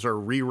officials are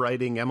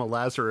rewriting Emma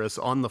Lazarus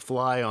on the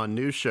fly on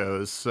news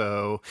shows.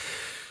 So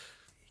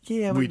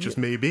yeah, we just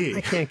may be. I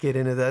can't get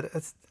into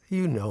that.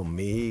 You know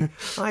me.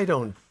 I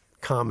don't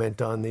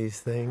comment on these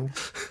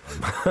things.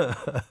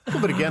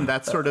 But again,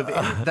 that's sort of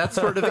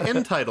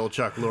end title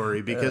Chuck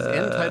Lorre, because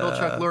end title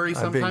Chuck Lorre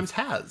sometimes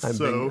has.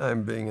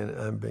 I'm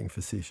being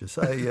facetious.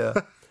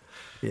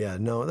 Yeah,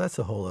 no, that's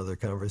a whole other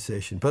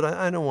conversation. But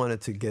I don't want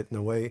it to get in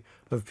the way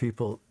of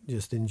people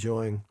just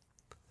enjoying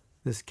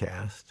this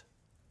cast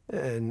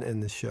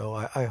and the show.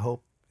 I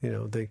hope, you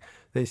know,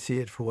 they see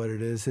it for what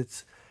it is.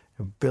 It's,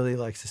 Billy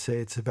likes to say,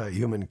 it's about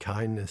human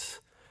kindness.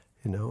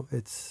 You know,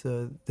 it's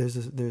there's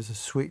a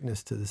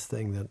sweetness to this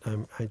thing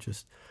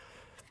that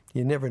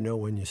you never know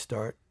when you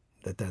start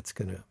that's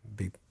going to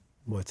be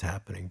what's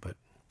happening. But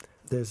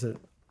there's an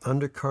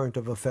undercurrent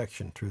of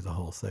affection through the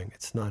whole thing.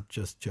 It's not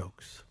just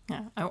jokes.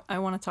 Yeah, I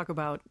want to talk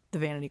about the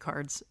vanity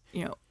cards.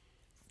 You know,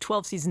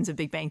 12 seasons of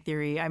Big Bang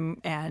Theory.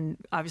 And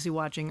obviously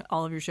watching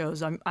all of your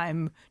shows.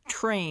 I'm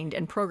trained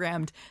and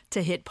programmed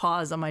to hit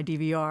pause on my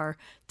DVR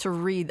to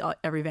read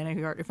every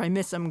vanity card. If I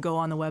miss them, go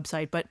on the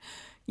website. But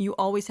you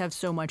always have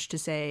so much to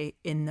say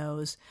in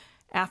those.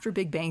 After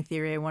Big Bang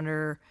Theory, I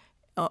wonder,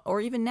 or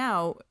even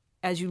now,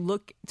 as you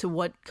look to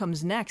what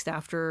comes next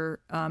after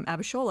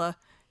Abishola,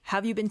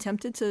 have you been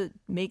tempted to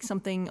make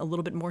something a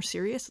little bit more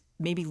serious,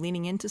 maybe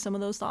leaning into some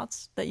of those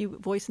thoughts that you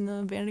voice in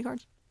the vanity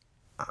cards?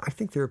 I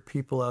think there are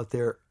people out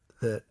there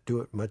that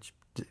do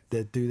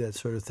that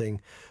sort of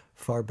thing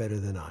far better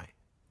than I.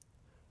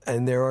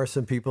 And there are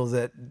some people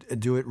that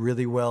do it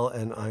really well,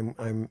 and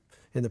I'm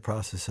in the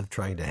process of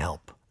trying to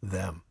help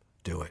them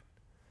do it.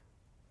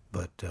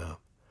 But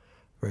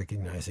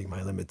recognizing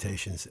my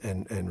limitations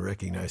and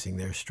recognizing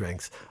their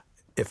strengths,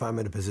 if I'm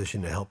in a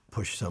position to help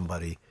push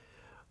somebody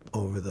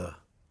over the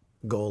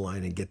goal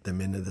line and get them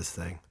into this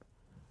thing.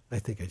 I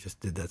think I just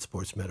did that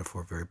sports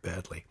metaphor very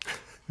badly.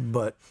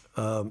 But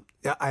I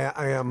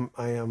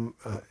am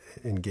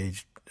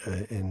engaged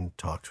in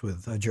talks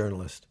with a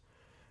journalist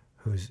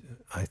who's,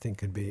 I think,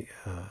 could be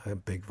a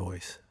big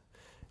voice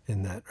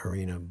in that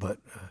arena, but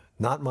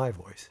not my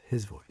voice,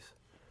 his voice.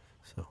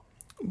 So.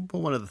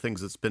 Well, one of the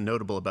things that's been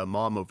notable about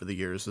Mom over the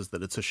years is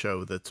that it's a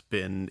show that's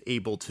been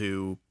able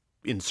to,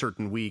 in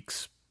certain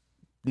weeks,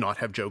 not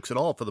have jokes at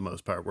all for the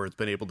most part, where it's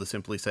been able to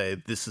simply say,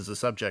 this is a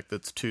subject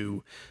that's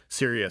too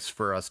serious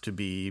for us to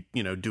be,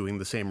 you know, doing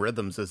the same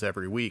rhythms as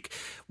every week.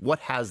 What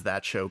has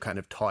that show kind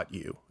of taught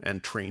you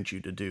and trained you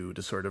to do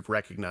to sort of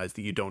recognize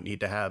that you don't need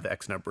to have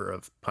X number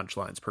of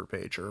punchlines per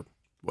page or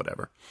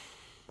whatever?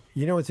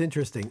 You know, it's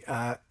interesting.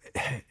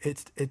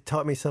 It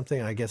taught me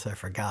something I guess I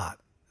forgot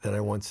that I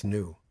once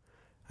knew.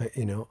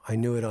 I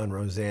knew it on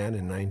Roseanne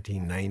in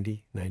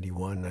 1990,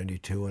 91,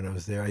 92 when I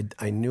was there.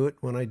 I knew it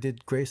when I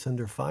did Grace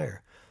Under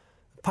Fire.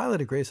 The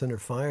pilot of Grace Under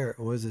Fire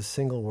was a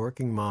single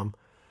working mom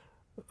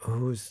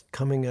who was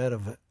coming out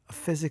of a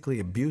physically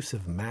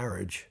abusive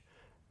marriage.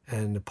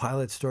 And the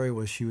pilot story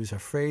was she was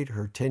afraid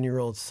her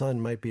 10-year-old son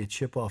might be a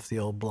chip off the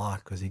old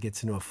block because he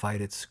gets into a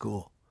fight at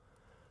school.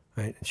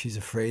 Right? And she's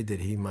afraid that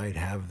he might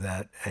have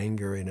that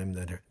anger in him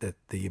that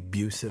the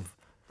abusive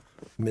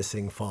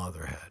missing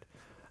father had.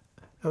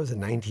 That was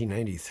in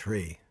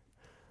 1993.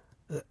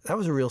 That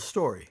was a real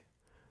story,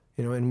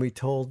 and we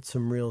told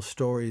some real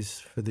stories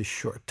for the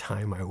short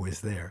time I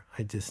was there.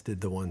 I just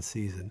did the one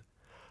season.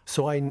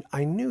 So I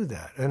knew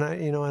that, and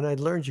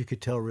I'd learned you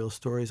could tell real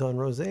stories on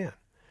Roseanne.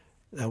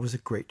 That was a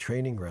great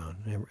training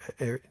ground.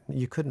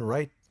 You couldn't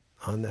write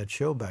on that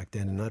show back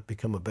then and not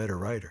become a better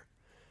writer.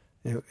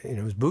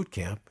 It was boot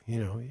camp.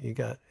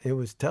 It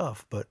was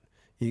tough, but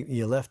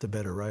you left a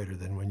better writer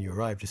than when you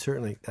arrived.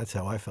 Certainly, that's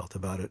how I felt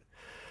about it.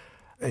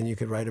 and you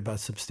could write about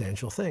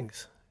substantial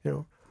things. You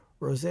know,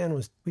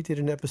 Roseanne we did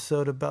an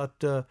episode about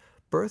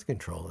birth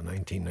control in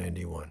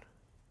 1991.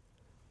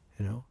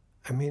 You know,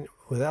 I mean,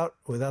 without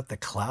the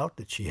clout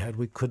that she had,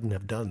 we couldn't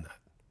have done that.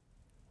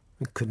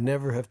 We could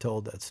never have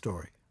told that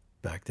story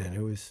back then.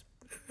 It was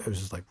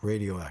just like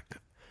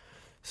radioactive.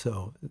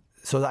 So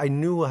I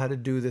knew how to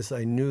do this.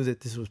 I knew that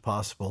this was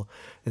possible.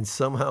 And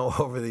somehow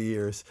over the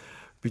years,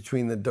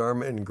 between the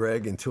Dharma and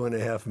Greg and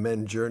 2.5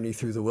 Men journey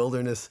through the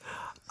wilderness,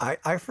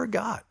 I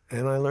forgot.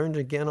 And I learned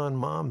again on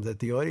Mom that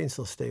the audience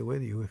will stay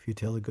with you if you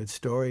tell a good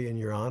story and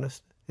you're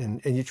honest.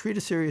 And you treat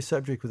a serious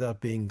subject without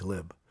being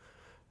glib,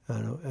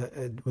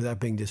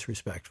 without being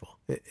disrespectful.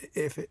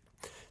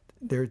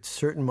 There are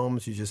certain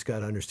moments you just got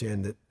to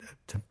understand that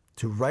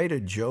to write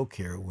a joke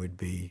here would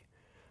be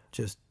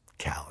just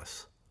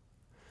callous.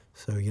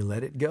 So you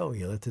let it go.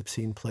 You let the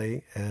scene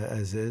play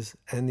as is.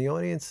 And the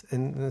audience,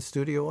 and the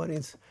studio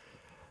audience,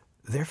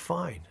 they're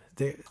fine.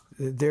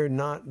 They're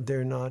not.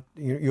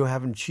 You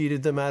haven't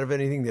cheated them out of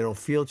anything. They don't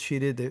feel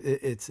cheated.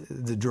 It's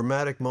the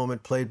dramatic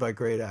moment played by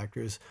great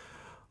actors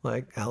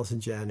like Allison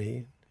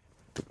Janney,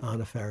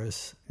 Anna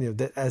Faris. You know,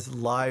 that as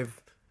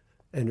live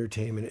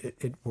entertainment,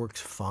 it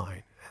works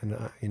fine. And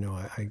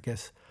I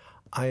guess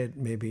I had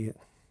maybe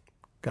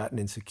gotten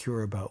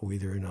insecure about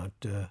whether or not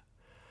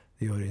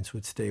the audience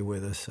would stay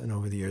with us, and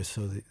over the years,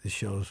 so the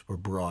shows were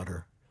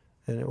broader,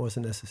 and it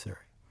wasn't necessary.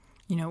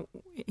 You know,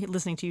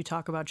 listening to you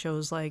talk about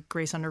shows like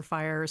Grace Under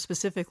Fire,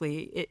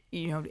 specifically,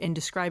 in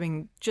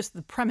describing just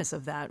the premise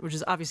of that, which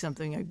is obviously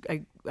something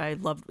I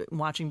loved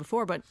watching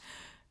before, but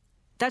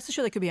that's the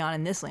show that could be on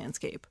in this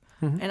landscape.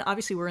 Mm-hmm. And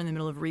obviously, we're in the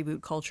middle of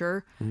reboot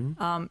culture.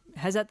 Mm-hmm.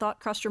 Has that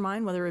thought crossed your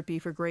mind, whether it be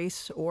for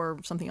Grace or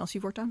something else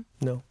you've worked on?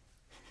 No.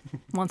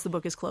 Once the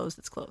book is closed,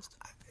 it's closed.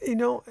 You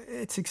know,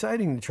 it's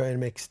exciting to try and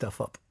make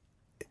stuff up.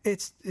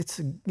 It's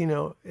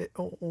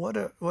what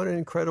an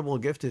incredible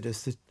gift it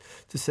is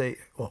to say,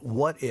 well,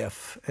 what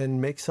if,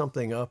 and make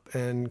something up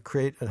and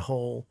create a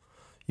whole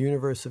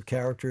universe of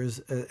characters,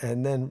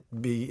 and then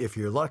if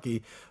you're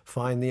lucky,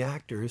 find the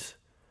actors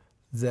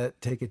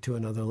that take it to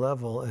another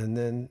level, and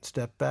then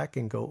step back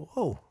and go,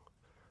 oh,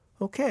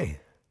 okay,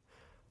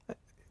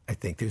 I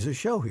think there's a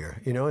show here,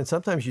 and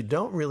sometimes you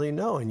don't really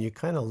know, and you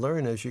kind of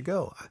learn as you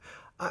go.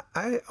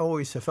 I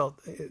always have felt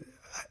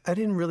I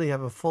didn't really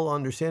have a full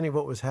understanding of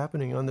what was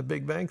happening on The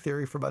Big Bang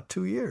Theory for about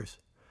 2 years.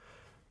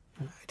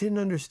 I didn't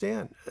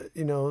understand,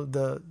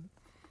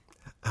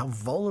 how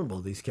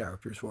vulnerable these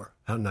characters were,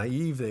 how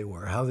naive they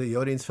were, how the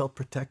audience felt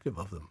protective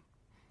of them.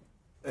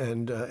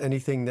 And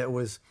anything that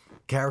was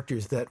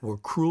characters that were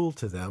cruel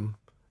to them,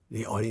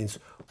 the audience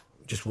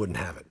just wouldn't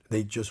have it.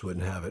 They just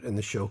wouldn't have it. And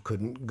the show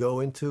couldn't go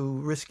into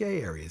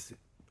risque areas.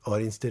 The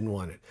audience didn't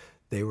want it.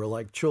 They were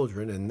like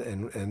children,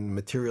 and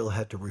material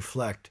had to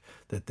reflect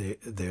that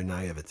their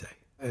naivete.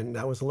 And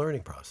that was a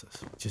learning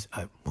process.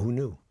 Who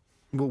knew?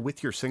 Well,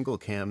 with your single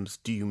cams,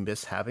 do you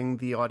miss having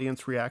the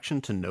audience reaction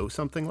to know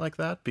something like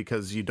that?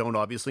 Because you don't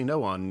obviously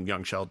know on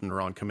Young Sheldon or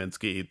on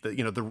Kaminsky,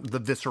 the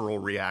visceral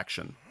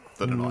reaction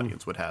that an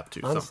audience would have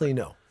to honestly, something.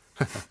 No.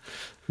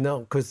 No,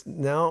 because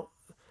now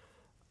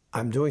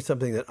I'm doing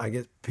something that I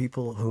get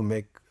people who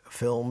make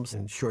films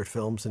and short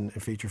films and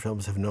feature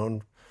films have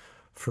known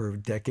for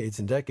decades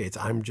and decades.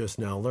 I'm just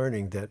now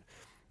learning that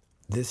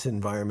this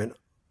environment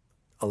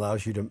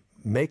allows you to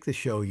make the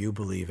show you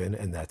believe in,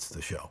 and that's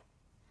the show.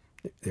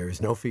 There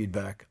is no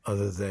feedback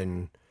other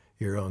than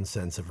your own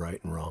sense of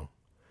right and wrong.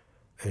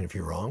 And if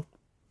you're wrong,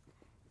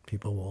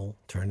 people will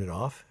turn it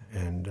off,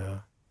 and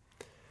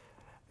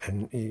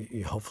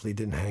you hopefully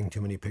didn't hang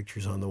too many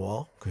pictures on the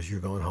wall because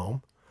you're going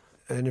home.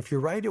 And if you're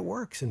right, it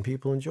works, and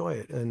people enjoy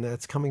it, and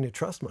that's coming to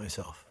trust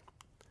myself.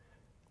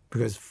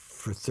 Because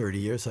for 30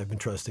 years, I've been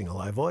trusting a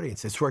live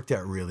audience. It's worked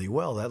out really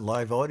well. That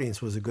live audience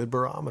was a good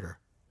barometer.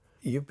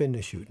 You've been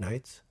to shoot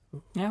nights.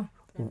 Yeah.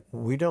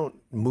 We don't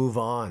move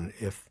on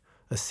if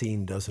a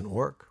scene doesn't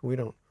work. We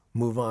don't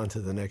move on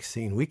to the next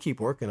scene. We keep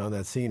working on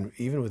that scene,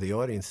 even with the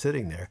audience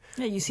sitting there.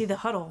 Yeah, you see the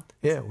huddle.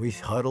 Yeah, we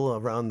huddle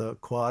around the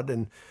quad,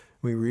 and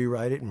we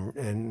rewrite it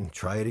and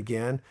try it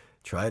again,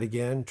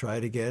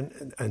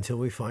 until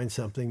we find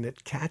something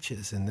that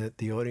catches and that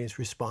the audience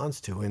responds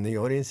to. And the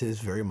audience is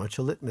very much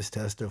a litmus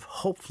test of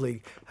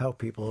hopefully how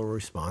people will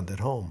respond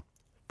at home.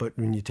 But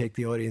when you take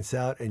the audience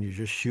out and you're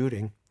just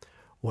shooting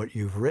what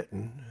you've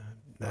written,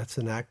 that's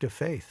an act of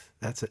faith.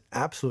 That's an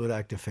absolute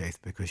act of faith,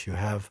 because you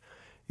have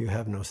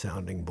no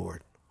sounding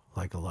board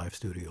like a live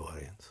studio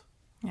audience.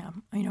 Yeah.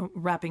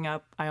 Wrapping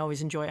up, I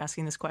always enjoy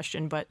asking this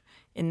question, but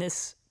in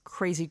this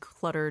crazy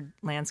cluttered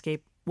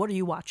landscape, what are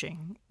you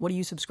watching? What do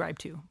you subscribe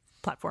to,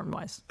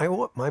 platform-wise? I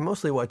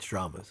mostly watch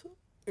dramas.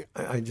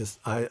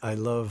 I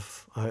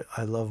love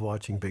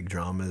watching big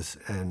dramas,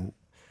 and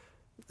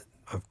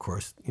of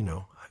course,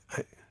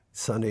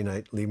 Sunday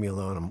night, leave me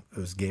alone. It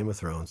was Game of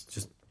Thrones.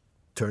 Just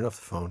turn off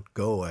the phone,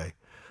 go away.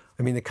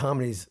 I mean, the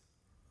comedies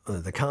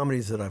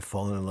that I've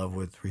fallen in love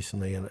with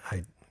recently, and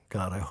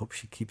I hope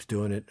she keeps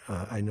doing it.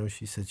 I know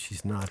she said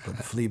she's not, but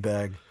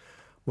Fleabag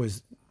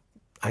was,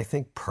 I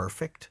think,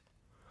 perfect.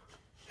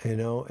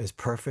 As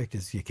perfect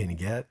as you can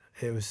get.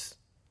 It was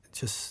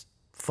just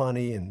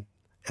funny and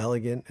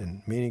elegant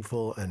and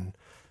meaningful and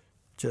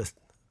just,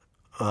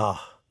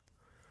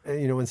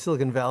 And, when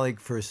Silicon Valley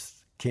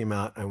first came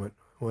out, I went,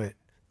 wait,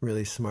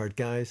 really smart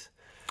guys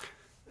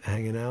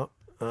hanging out?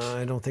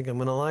 I don't think I'm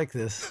going to like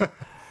this.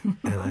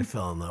 And I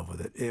fell in love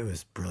with it. It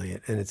was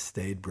brilliant, and it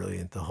stayed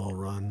brilliant the whole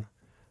run.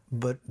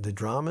 But the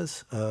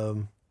dramas,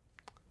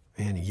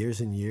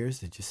 years and years,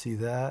 did you see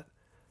that?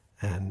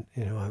 And,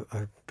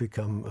 I've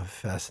become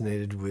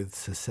fascinated with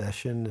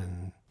Succession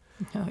and...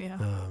 Oh, yeah.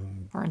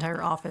 Our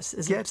entire office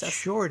is Get obsessed.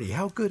 Shorty.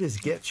 How good is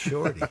Get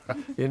Shorty?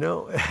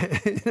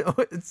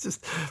 It's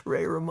just,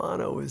 Ray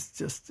Romano is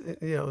just,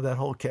 that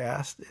whole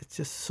cast. It's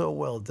just so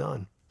well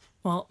done.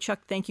 Well, Chuck,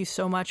 thank you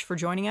so much for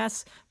joining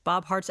us.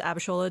 Bob Hart's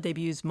Abishola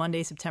debuts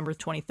Monday, September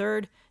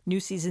 23rd. New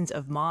seasons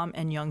of Mom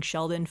and Young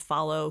Sheldon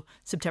follow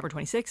September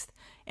 26th.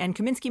 And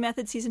Kaminsky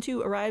Method Season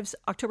 2 arrives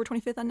October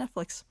 25th on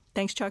Netflix.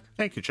 Thanks, Chuck.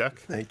 Thank you, Chuck.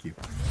 Thank you.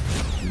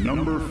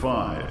 Number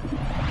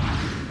 5.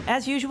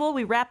 As usual,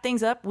 we wrap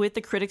things up with the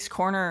Critics'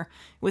 Corner.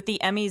 With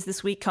the Emmys,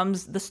 this week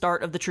comes the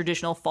start of the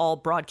traditional fall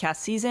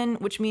broadcast season,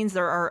 which means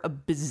there are a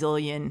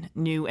bazillion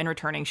new and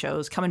returning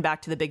shows coming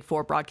back to the big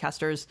four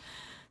broadcasters.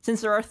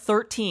 Since there are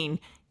 13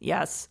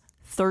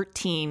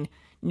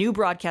 new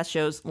broadcast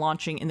shows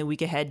launching in the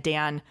week ahead,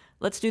 Dan,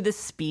 let's do this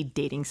speed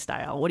dating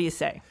style. What do you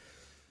say?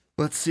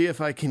 Let's see if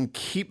I can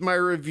keep my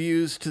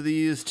reviews to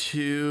these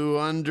to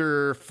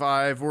under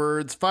 5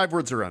 words. 5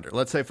 words or under.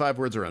 Let's say 5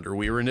 words or under.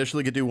 We were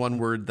initially going to do 1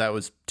 word. That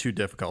was too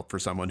difficult for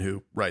someone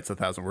who writes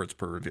 1,000 words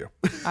per review.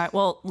 All right,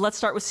 well, let's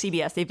start with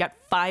CBS. They've got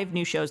 5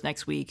 new shows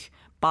next week.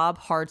 Bob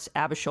Hart's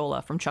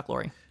Abishola from Chuck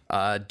Lorre.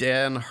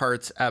 Dan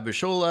Hart's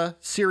Abishola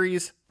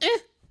series,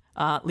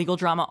 Legal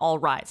drama All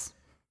Rise.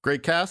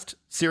 Great cast.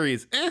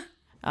 Series,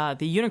 The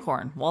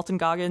Unicorn, Walton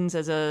Goggins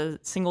as a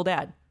single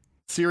dad.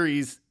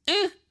 Series,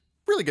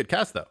 Really good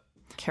cast, though.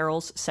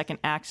 Carol's second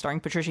act starring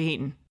Patricia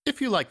Heaton. If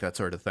you like that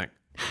sort of thing.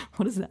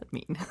 What does that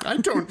mean? I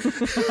don't.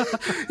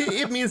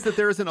 It means that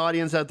there is an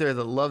audience out there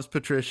that loves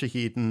Patricia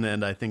Heaton,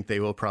 and I think they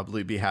will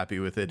probably be happy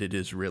with it. It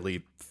is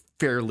really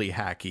fairly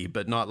hacky,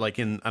 but not like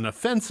in an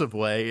offensive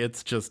way.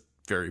 It's just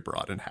very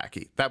broad and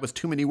hacky. That was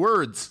too many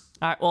words.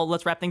 All right, well,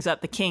 let's wrap things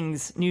up. The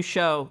King's new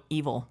show,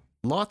 Evil.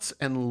 Lots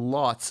and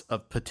lots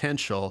of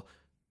potential.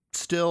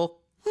 Still.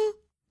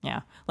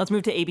 Yeah. Let's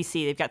move to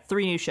ABC. They've got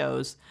 3 new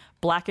shows.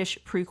 Blackish,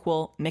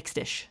 prequel,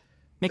 Mixed-ish.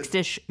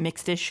 Mixed-ish.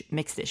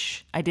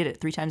 I did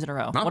it 3 times in a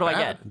row. Not what do bad.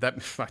 I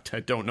get? I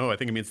don't know. I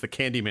think it means the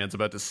Candyman's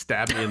about to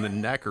stab me in the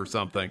neck or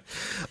something.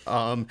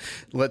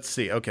 Let's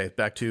see. Okay,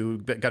 got to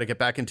get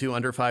back into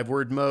under 5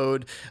 word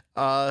mode.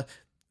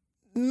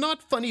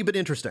 Not funny, but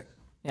interesting.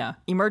 Yeah.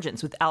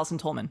 Emergence with Allison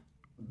Tolman.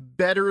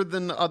 Better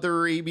than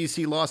other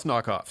ABC Lost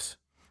knockoffs.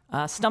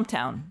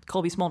 Stumptown,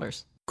 Colby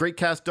Smulders. Great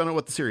cast. Don't know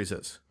what the series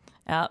is.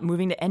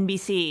 Moving to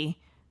NBC,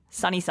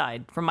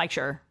 Sunnyside from Mike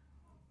Schur.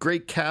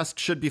 Great cast.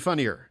 Should be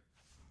funnier.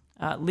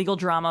 Legal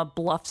drama,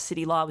 Bluff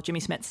City Law with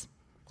Jimmy Smits.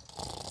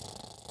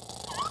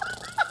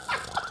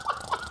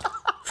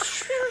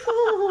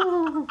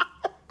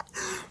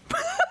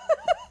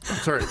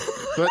 Sorry.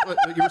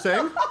 What you were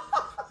saying?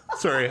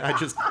 Sorry, I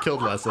just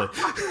killed Leslie.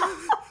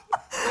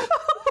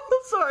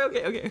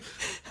 Sorry, okay.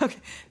 All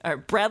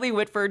right, Bradley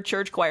Whitford,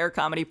 church choir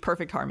comedy,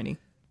 Perfect Harmony.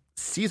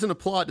 Season of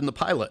plot in the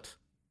pilot.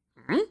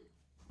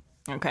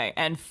 Okay,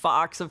 and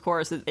Fox, of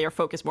course, they are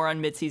focused more on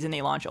mid-season.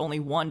 They launch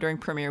only 1 during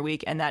premiere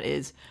week, and that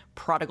is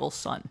Prodigal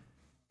Son.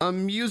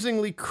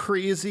 Amusingly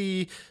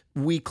crazy,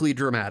 weekly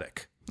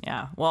dramatic.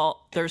 Yeah,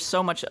 well, there's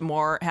so much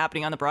more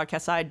happening on the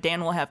broadcast side.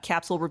 Dan will have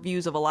capsule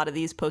reviews of a lot of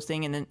these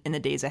posting in the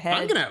days ahead.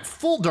 I'm going to have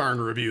full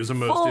darn reviews of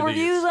most of these. Full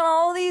reviews on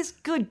all these?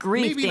 Good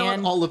grief, Maybe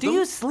Dan. not all of them. Do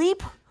you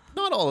sleep?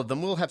 Not all of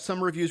them. We'll have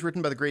some reviews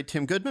written by the great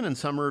Tim Goodman and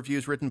some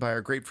reviews written by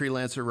our great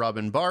freelancer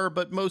Robin Barr,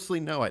 but mostly,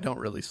 no, I don't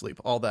really sleep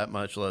all that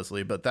much,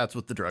 Leslie, but that's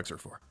what the drugs are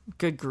for.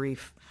 Good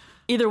grief.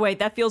 Either way,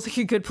 that feels like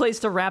a good place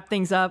to wrap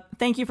things up.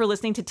 Thank you for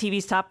listening to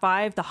TV's Top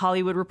 5, the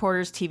Hollywood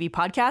Reporters TV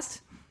podcast.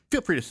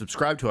 Feel free to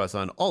subscribe to us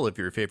on all of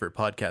your favorite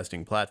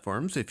podcasting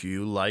platforms. If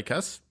you like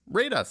us,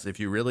 rate us. If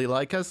you really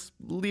like us,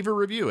 leave a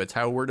review. It's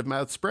how word of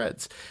mouth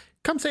spreads.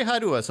 Come say hi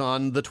to us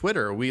on the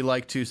Twitter. We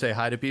like to say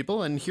hi to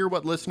people and hear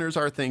what listeners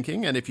are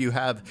thinking. And if you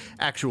have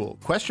actual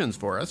questions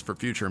for us for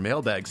future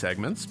mailbag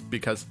segments,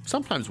 because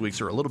sometimes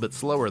weeks are a little bit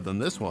slower than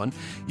this one,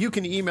 you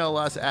can email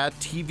us at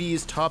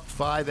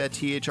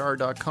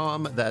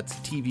tvstop5@thr.com. That's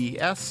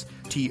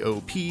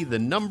TVSTOP, the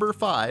number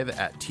 5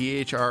 at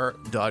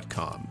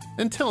THR.com.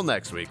 Until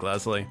next week,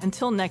 Leslie.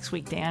 Until next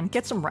week, Dan,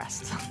 get some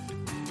rest.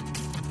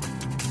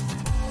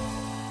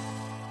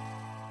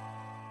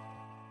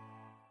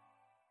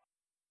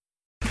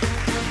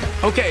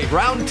 Okay,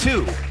 round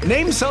 2.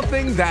 Name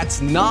something that's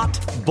not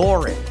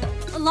boring.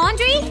 A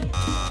laundry?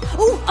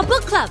 Ooh, a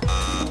book club.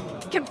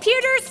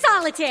 Computer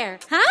solitaire,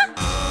 huh?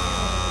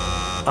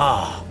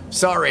 Ah,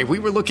 sorry, we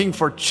were looking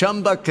for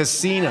Chumba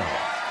Casino.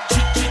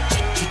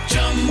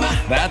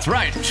 That's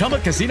right,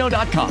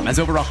 ChumbaCasino.com has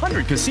over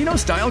 100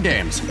 casino-style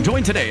games.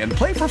 Join today and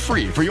play for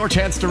free for your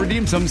chance to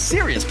redeem some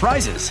serious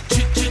prizes.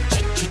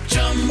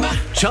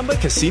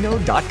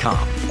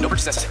 ChumbaCasino.com. No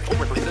purchase necessary. Void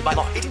where prohibited by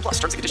law. 18 plus.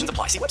 Terms and conditions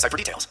apply. See website for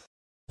details.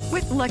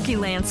 With Lucky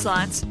Land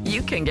Slots,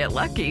 you can get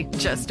lucky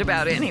just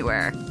about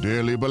anywhere.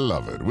 Dearly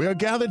beloved, we are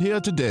gathered here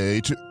today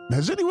to...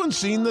 Has anyone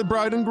seen the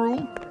bride and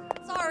groom?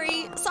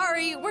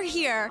 Sorry, we're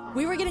here.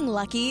 We were getting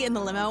lucky in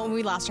the limo and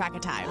we lost track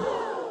of time.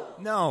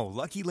 No,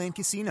 Lucky Land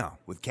Casino,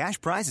 with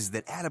cash prizes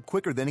that add up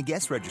quicker than a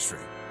guest registry.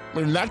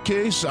 In that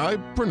case, I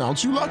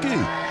pronounce you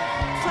lucky.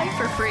 Play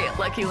for free at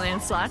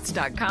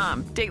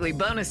LuckyLandSlots.com. Daily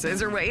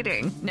bonuses are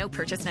waiting. No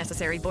purchase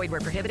necessary. Void where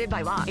prohibited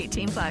by law.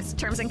 18 plus.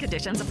 Terms and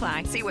conditions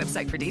apply. See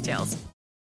website for details.